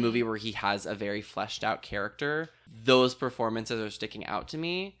in a Mhm. movie where he has a very fleshed out character, those performances are sticking out to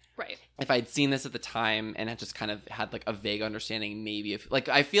me. Right. If I'd seen this at the time and had just kind of had like a vague understanding, maybe if like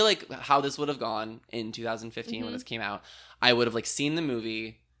I feel like how this would have gone in 2015 when Mhm. this came out, I would have like seen the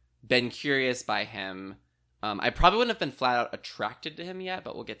movie, been curious by him. I probably wouldn't have been flat out attracted to him yet,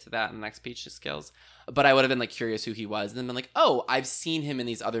 but we'll get to that in the next Peaches skills. But I would have been like curious who he was, and then been like, oh, I've seen him in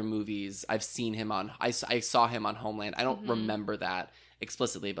these other movies. I've seen him on. I saw him on Homeland. I don't Mhm. remember that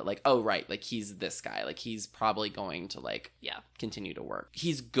explicitly, but like, oh right, like he's this guy. Like he's probably going to like Yeah. continue to work.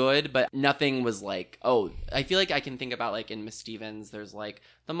 He's good, but nothing was like, oh, I feel like I can think about like in Miss Stevens, there's like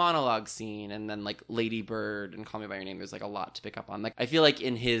the monologue scene, and then like Lady Bird and Call Me by Your Name. There's like a lot to pick up on. Like I feel like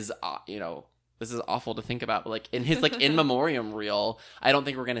in his, this is awful to think about, but like in his like in memoriam reel, I don't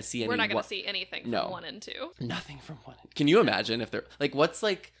think we're gonna see any. We're not going to see anything from No. 1 and 2. Nothing from one. Can you imagine if they're like, what's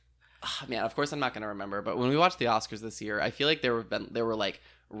like, man? Of course I'm not gonna remember, but when we watched the Oscars this year, I feel like there were like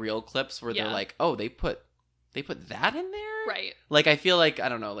real clips where they're Yeah. like, oh, they put that in there, Right. Like I feel like I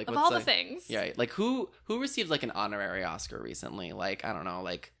don't know, like Of what's all the like, things. yeah, like who received like an honorary Oscar recently? Like I don't know,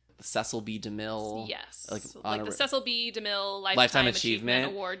 like Cecil B. DeMille. Yes. Like, Like the Cecil B. DeMille Lifetime Lifetime Achievement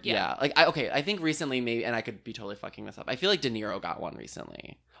Award. Yeah, like I think recently maybe, and I could be totally fucking this up. I feel like De Niro got one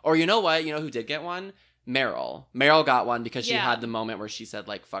recently, or you know what? You know who did get one? Meryl. Meryl got one because she Yeah. had the moment where she said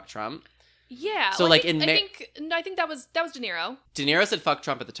like "fuck Trump." Yeah. So, well, like, I think that was De Niro. De Niro said "fuck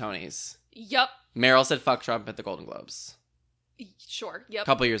Trump" at the Tonys. Yup. Meryl said "fuck Trump" at the Golden Globes Sure. a Yep.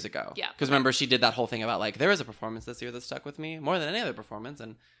 couple years ago. Yeah. Because remember she did that whole thing about like there was a performance this year that stuck with me more than any other performance,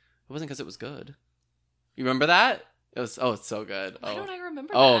 and it wasn't because it was good. You remember that? It was it's so good. Why don't I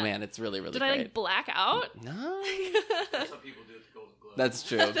remember Oh that? man, it's really really Did great. I like black out? No. That's what people do at the Golden Globes. That's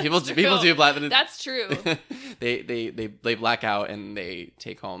true. That's People true. do black. That's true. they black out and they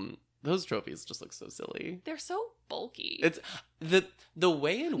take home those trophies. Just look so silly. They're so bulky. It's the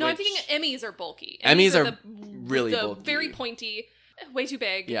way in no, which I'm thinking Emmys are bulky. Emmys are the, really the bulky. very pointy, way too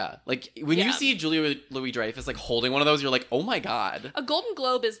big. yeah, like when you Yeah. see Julia Louis-Dreyfus like holding one of those, you're like, oh my god. A Golden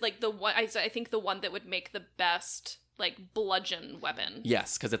Globe is like the one. I think the one that would make the best like bludgeon weapon.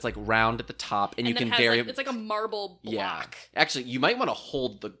 Yes, because it's like round at the top, and you then can has, vary. like, it's like a marble block. Yeah, actually, you might want to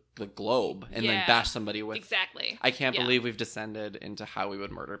hold the globe and then Yeah. bash somebody with. Exactly. I can't Yeah. believe we've descended into how we would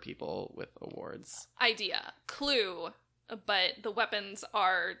murder people with awards. Idea. Clue. But the weapons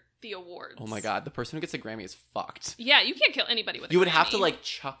are the awards. Oh my god, the person who gets a Grammy is fucked. Yeah, you can't kill anybody with a You would have to Grammy. like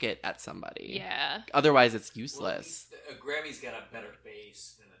chuck it at somebody. Yeah. Otherwise, it's Well, useless. a Grammy's got a better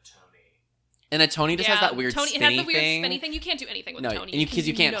base than a Tony. And a Tony just has that weird Tony, spinny it has the weird thing. spinny thing. You can't do anything with No, Tony. and because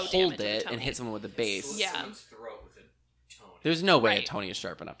you can't do no hold damage with a it and Tony. hit someone with a Slit base. Yeah. someone's throat with a Tony. There's no way a Right. Tony is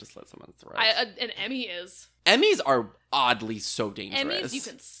sharp enough to slit someone's throat. An Emmy is. Emmys are oddly so dangerous. Emmys you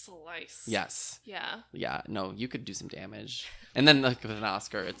can slice. Yes. Yeah. Yeah. No, you could do some damage. And then like with an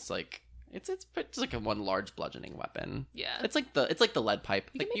Oscar, it's like it's like a one large bludgeoning weapon. Yeah. It's like the lead pipe.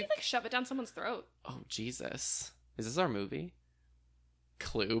 You Like can maybe like shove it down someone's throat. oh Jesus, is this our movie?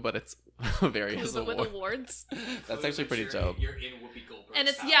 Clue, but it's various But with awards. awards. That's actually pretty You're- dope. You're in Whoopi Goldberg's And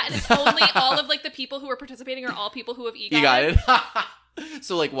it's house. and it's only all of like the people who are participating are all people who have EGOT. You got it.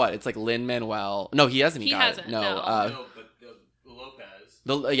 So like what? It's like Lin-Manuel. No, he hasn't. He got hasn't, It. No. no. No, but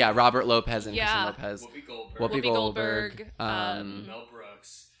Lopez, Robert Lopez and Yeah. Kristen Lopez. Whoopi Goldberg, Whoopi Whoopi Goldberg. Goldberg, Mel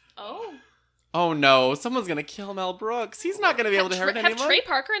Brooks. Oh. Oh no! Someone's gonna kill Mel Brooks. He's not gonna be able to hurt Have anyone. Trey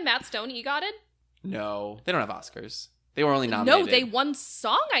Parker and Matt Stone EGOTted? No, they don't have Oscars. They were only nominated. No, they won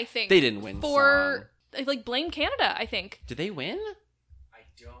song, I think. They didn't win for song. like Blame Canada, I think. Did they win? I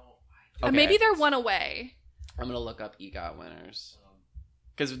don't. Or Okay. maybe they're one away. I'm gonna look up EGOT winners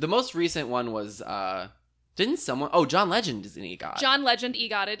because the most recent one was Didn't someone? Oh, John Legend is an EGOT. John Legend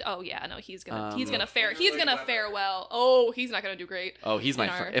EGOTted. Oh yeah, no, he's gonna fare well. Oh, he's not gonna do great. Oh, he's my in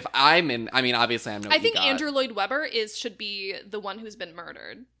our- friend. If I'm in, I mean, obviously I'm no. I think EGOT. Andrew Lloyd Webber should be the one who's been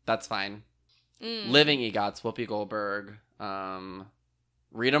murdered. That's fine. Mm. Living EGOTs: Whoopi Goldberg,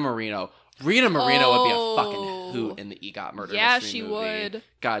 Rita Moreno. Rita Moreno would be a fucking hoot in the EGOT murder Yeah, mystery she movie. would.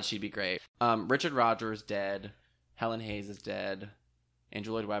 God, she'd be great. Richard Rogers dead. Helen Hayes is dead.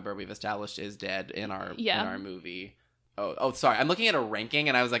 Andrew Lloyd Webber, we've established, is dead in our movie. Oh, sorry. I'm looking at a ranking,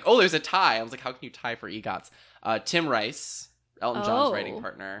 and I was like, oh, there's a tie. I was like, how can you tie for EGOTs? Tim Rice, Elton John's writing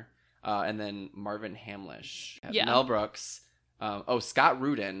partner, and then Marvin Hamlish. Yeah. Mel Brooks. Scott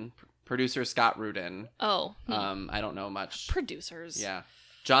Rudin, producer Scott Rudin. Oh. I don't know much. Producers. Yeah.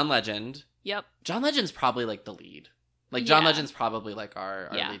 John Legend. Yep. John Legend's probably like the lead. Like John Yeah. Legend's probably like our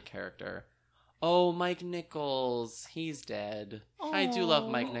lead character. Oh, Mike Nichols. He's dead. I do love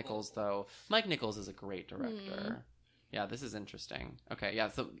Mike Nichols though. Mike Nichols is a great director. Yeah, this is interesting. Okay, yeah.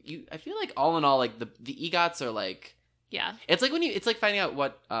 So I feel like all in all, like the EGOTs are like, Yeah. it's like it's like finding out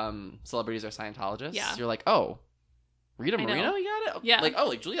what celebrities are Scientologists. Yeah. You're like, oh, Rita I know. Moreno, you got it? Yeah. Like, oh,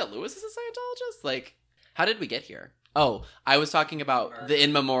 like Juliette Lewis is a Scientologist? Like, how did we get here? Oh, I was talking about the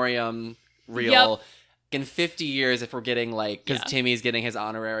In Memoriam reel. Yep. In 50 years, if we're getting like, because Yeah. Timmy's getting his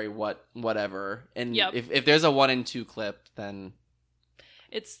honorary whatever, and Yep. if there's a 1 and 2 clip, then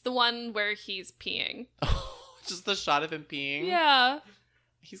It's the one where he's peeing. just the shot of him peeing. Yeah.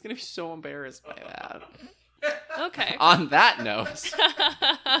 He's gonna be so embarrassed by that. Okay. On that note,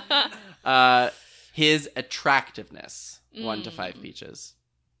 his attractiveness, 1 to 5 peaches.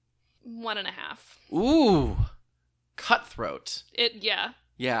 1.5. Ooh, cutthroat. Yeah.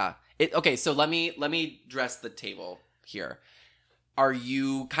 Yeah. Okay, so let me dress the table here. Are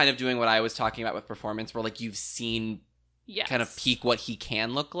you kind of doing what I was talking about with performance, where like you've seen Yes. kind of peak what he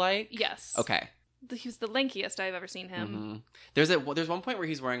can look like? Yes. Okay. He was the lankiest I've ever seen him. Mhm. There's one point where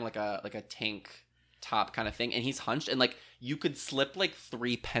he's wearing like a tank top kind of thing, and he's hunched, and like you could slip like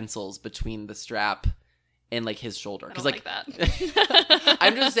 3 pencils between the strap and like his shoulder, I because don't like, that.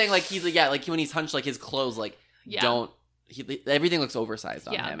 I'm just saying like he's like when he's hunched, like his clothes like Yeah. don't. Everything looks oversized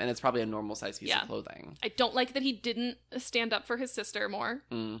on Yeah. him, and it's probably a normal size piece Yeah. of clothing. I don't like that he didn't stand up for his sister more.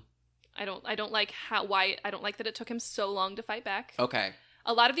 Mm. I don't like I don't like that it took him so long to fight back. Okay.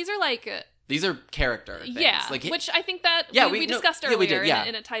 A lot of these are like These are character things. yeah, Like, which I think that Yeah, we discussed yeah, we earlier, did, yeah.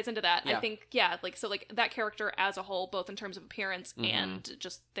 and it ties into that. Yeah. I think like that character as a whole, both in terms of appearance and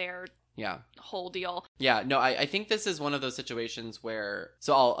just their yeah. whole deal. Yeah, no, I think this is one of those situations where,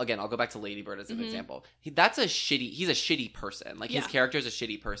 so I'll go back to Lady Bird as an example. He's a shitty person. Like his Yeah. character is a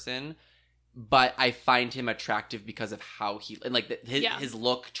shitty person, but I find him attractive because of how his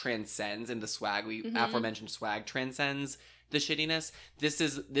look transcends, and the swag, aforementioned swag transcends the shittiness. This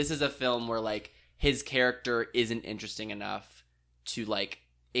is a film where like his character isn't interesting enough to like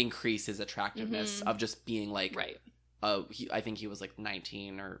increase his attractiveness of just being like, Right. I think he was like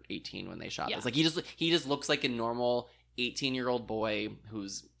 19 or 18 when they shot Yeah. this. Like he just looks like a normal 18-year-old boy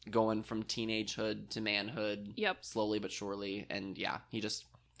who's going from teenagehood to manhood, Yep. slowly but surely. And yeah,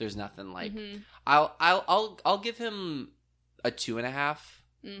 there's nothing like. Mhm. I'll give him a 2.5.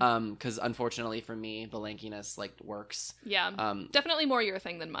 Mm. Because unfortunately for me, the lankiness like works. Yeah. Definitely more your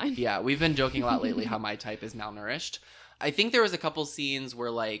thing than mine. Yeah, we've been joking a lot lately how my type is malnourished. I think there was a couple scenes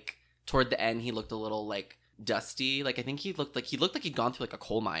where like toward the end he looked a little like dusty. Like I think he looked like he'd gone through like a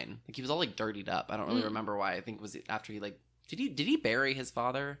coal mine. Like he was all like dirtied up. I don't really remember why. I think it was after he like did he bury his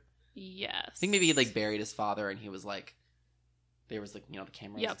father? Yes. I think maybe he like buried his father, and he was like there was like, you know, the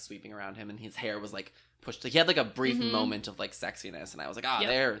camera was Yep. like, sweeping around him, and his hair was like pushed. Like, he had like a brief moment of like sexiness, and I was like,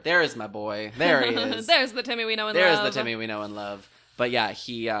 there is my boy. There he is. There's the Timmy we know and There's love. the Timmy we know and love. But yeah,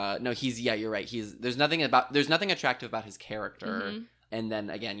 you're right. There's nothing attractive about his character. And then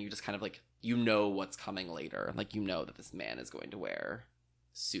again, you just kind of like, you know what's coming later. Like, you know that this man is going to wear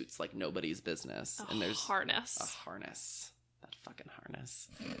suits like nobody's business. And there's harness. a harness. That fucking harness.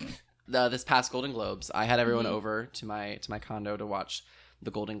 This past Golden Globes, I had everyone over to my condo to watch the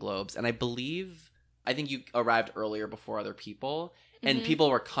Golden Globes, and I think you arrived earlier before other people, and people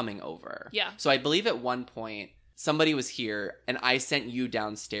were coming over. Yeah. So I believe at one point somebody was here, and I sent you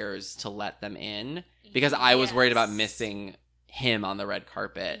downstairs to let them in because I was worried about missing him on the red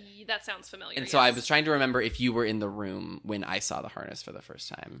carpet. That sounds familiar. And so I was trying to remember if you were in the room when I saw the harness for the first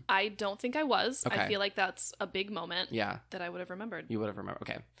time. I don't think I was. Okay. I feel like that's a big moment Yeah. that I would have remembered. You would have remembered.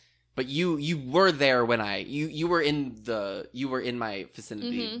 Okay. But you were there when you were in my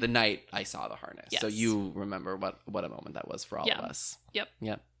vicinity the night I saw the harness. Yes. So you remember what a moment that was for all of us. Yep.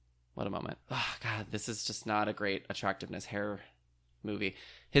 What a moment. Oh, God, this is just not a great attractiveness hair movie.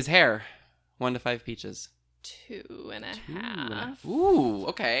 His hair, 1 to 5 peaches. 2.5. Ooh,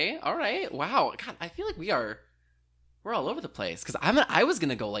 okay. All right. Wow. God, I feel like we're all over the place because I was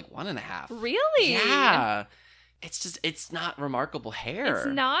gonna go like 1.5. Really? Yeah. It's not remarkable hair. It's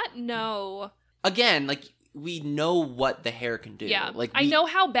not. No. Again, like we know what the hair can do. Yeah. Like I know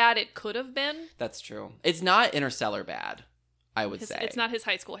how bad it could have been. That's true. It's not Interstellar bad, I would say. It's not his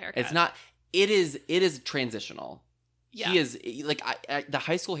high school haircut. It's not. It is transitional. Yeah. He is like the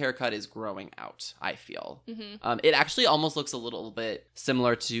high school haircut is growing out, I feel. Mm-hmm. It actually almost looks a little bit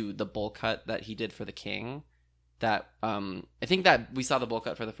similar to the bowl cut that he did for the King. That I think that we saw the bowl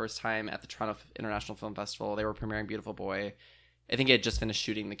cut for the first time at the Toronto International Film Festival. They were premiering Beautiful Boy. I think he had just finished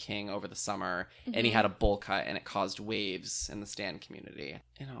shooting The King over the summer, and he had a bowl cut, and it caused waves in the stan community.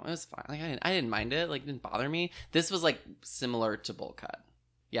 You know, it was fine. Like I didn't mind it. Like it didn't bother me. This was like similar to bowl cut.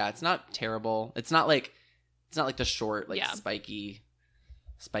 Yeah, it's not terrible. It's not like the short, like spiky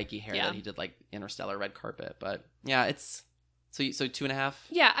hair that he did like Interstellar red carpet. But yeah, it's so 2.5.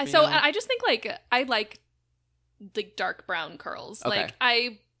 Yeah, so I just think like I like dark brown curls. Okay. Like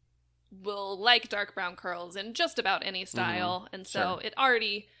I will like dark brown curls in just about any style, and so it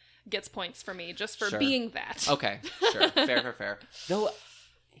already gets points for me just for being that. Okay, sure, fair. Though,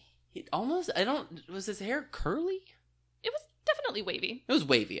 was his hair curly? It was definitely wavy. It was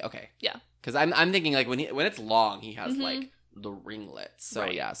wavy. Okay, yeah. Because I'm thinking like when it's long, he has like the ringlets. So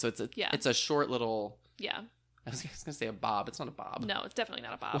yeah, so it's a short little. Yeah. I was gonna say a bob. It's not a bob. No, it's definitely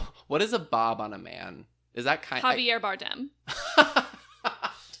not a bob. What is a bob on a man? Is that Javier Bardem?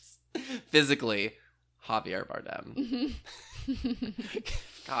 Physically, Javier Bardem.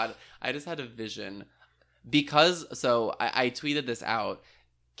 God, I just had a vision because I tweeted this out.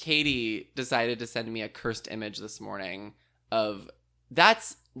 Katie decided to send me a cursed image this morning of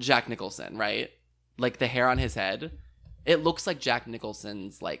that's Jack Nicholson, right? Like the hair on his head. It looks like Jack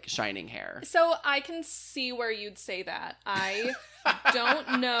Nicholson's like shining hair. So I can see where you'd say that. I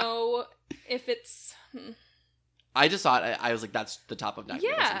don't know if it's. I just thought I was like, that's the top of Jack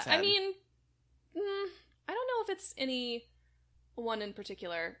Nicholson's head. I mean, I don't know if it's any one in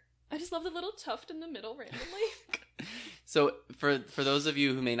particular. I just love the little tuft in the middle randomly. So for those of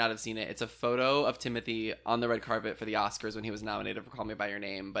you who may not have seen it, it's a photo of Timothy on the red carpet for the Oscars when he was nominated for Call Me By Your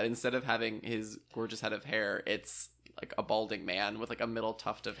Name. But instead of having his gorgeous head of hair, it's like a balding man with like a middle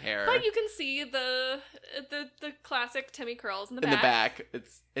tuft of hair. But you can see the classic Timmy curls in the back. In the back.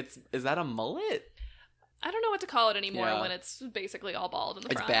 It's is that a mullet? I don't know what to call it anymore when it's basically all bald in the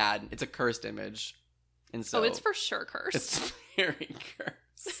front. It's bad. It's a cursed image. And so it's for sure cursed. It's very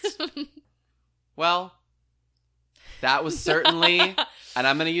cursed. Well, that was certainly, and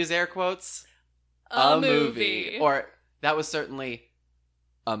I'm going to use air quotes, a movie. Or that was certainly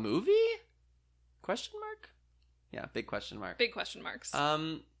a movie? Question mark? Yeah, big question mark. Big question marks.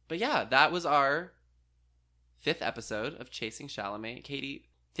 But yeah, that was our 5th episode of Chasing Chalamet. Katie,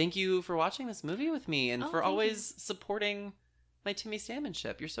 thank you for watching this movie with me and for always supporting my Timmy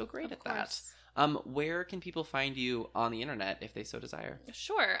Salmonship. You're so great at that. Where can people find you on the internet if they so desire?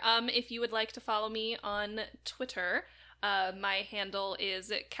 Sure. If you would like to follow me on Twitter, my handle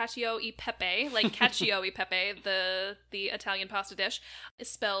is Cacio e Pepe, like Cacio e Pepe, the Italian pasta dish,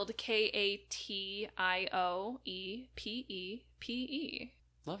 spelled Katioepepe.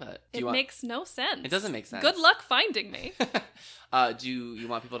 Love it. It makes no sense. It doesn't make sense. Good luck finding me. Do you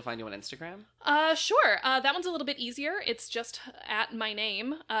want people to find you on Instagram? Sure. That one's a little bit easier. It's just at my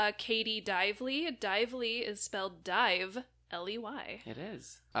name, Katie Dively. Dively is spelled Dive, Ley. It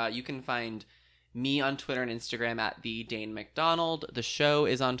is. You can find me on Twitter and Instagram at the Dane McDonald. The show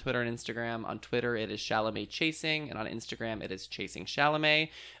is on Twitter and Instagram. On Twitter, it is Chalamet Chasing, and on Instagram, it is Chasing Chalamet.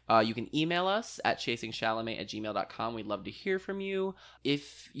 You can email us at chasingchalamet@gmail.com. We'd love to hear from you.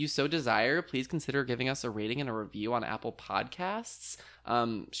 If you so desire, please consider giving us a rating and a review on Apple Podcasts.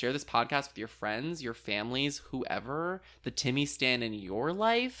 Share this podcast with your friends, your families, whoever, the Timmy stan in your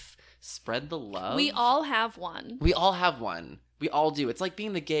life. Spread the love. We all have one. We all have one. We all do. It's like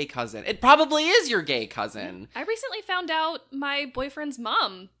being the gay cousin. It probably is your gay cousin. I recently found out my boyfriend's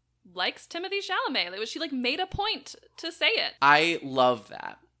mom likes Timothée Chalamet. She like made a point to say it. I love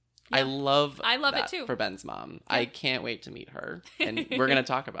that. Yeah. I love it too. For Ben's mom. Yeah. I can't wait to meet her. And we're going to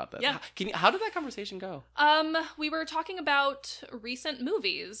talk about this. Yeah. How did that conversation go? We were talking about recent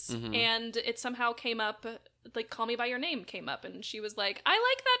movies, and it somehow came up, like Call Me By Your Name came up, and she was like, I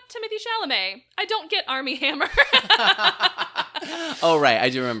like that Timothée Chalamet. I don't get Armie Hammer. Oh, right. I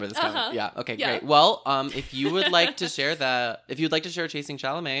do remember this. Yeah. Okay, great. Well, if you would like to share Chasing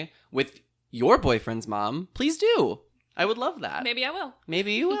Chalamet with your boyfriend's mom, please do. I would love that. Maybe I will.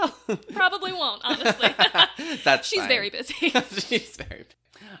 Maybe you will. Probably won't, honestly. That's She's fine. very busy. She's very busy.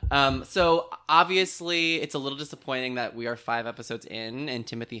 So obviously it's a little disappointing that we are 5 episodes in and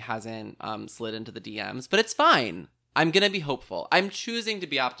Timothy hasn't slid into the DMs, but it's fine. I'm going to be hopeful. I'm choosing to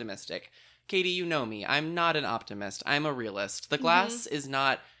be optimistic. Katie, you know me. I'm not an optimist. I'm a realist. The glass is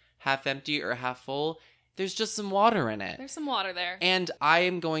not half empty or half full. There's just some water in it. There's some water there. And I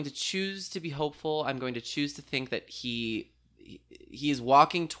am going to choose to be hopeful. I'm going to choose to think that he is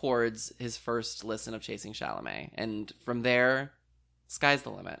walking towards his first listen of Chasing Chalamet. And from there, sky's the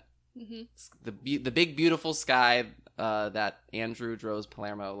limit. The big, beautiful sky that Andrew Droz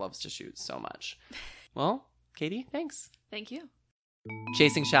Palermo loves to shoot so much. Well, Katie, thanks. Thank you.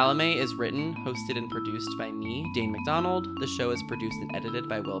 Chasing Chalamet is written, hosted, and produced by me, Dane McDonald. The show is produced and edited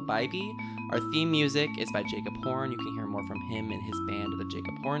by Will Bybee. Our theme music is by Jacob Horn. You can hear more from him and his band, the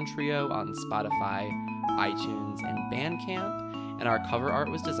Jacob Horn Trio, on Spotify, iTunes, and Bandcamp. And our cover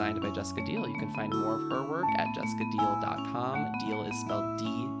art was designed by Jessica Deal. You can find more of her work at jessicadeal.com. Deal is spelled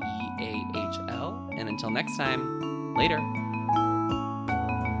D-E-A-H-L. And until next time, later.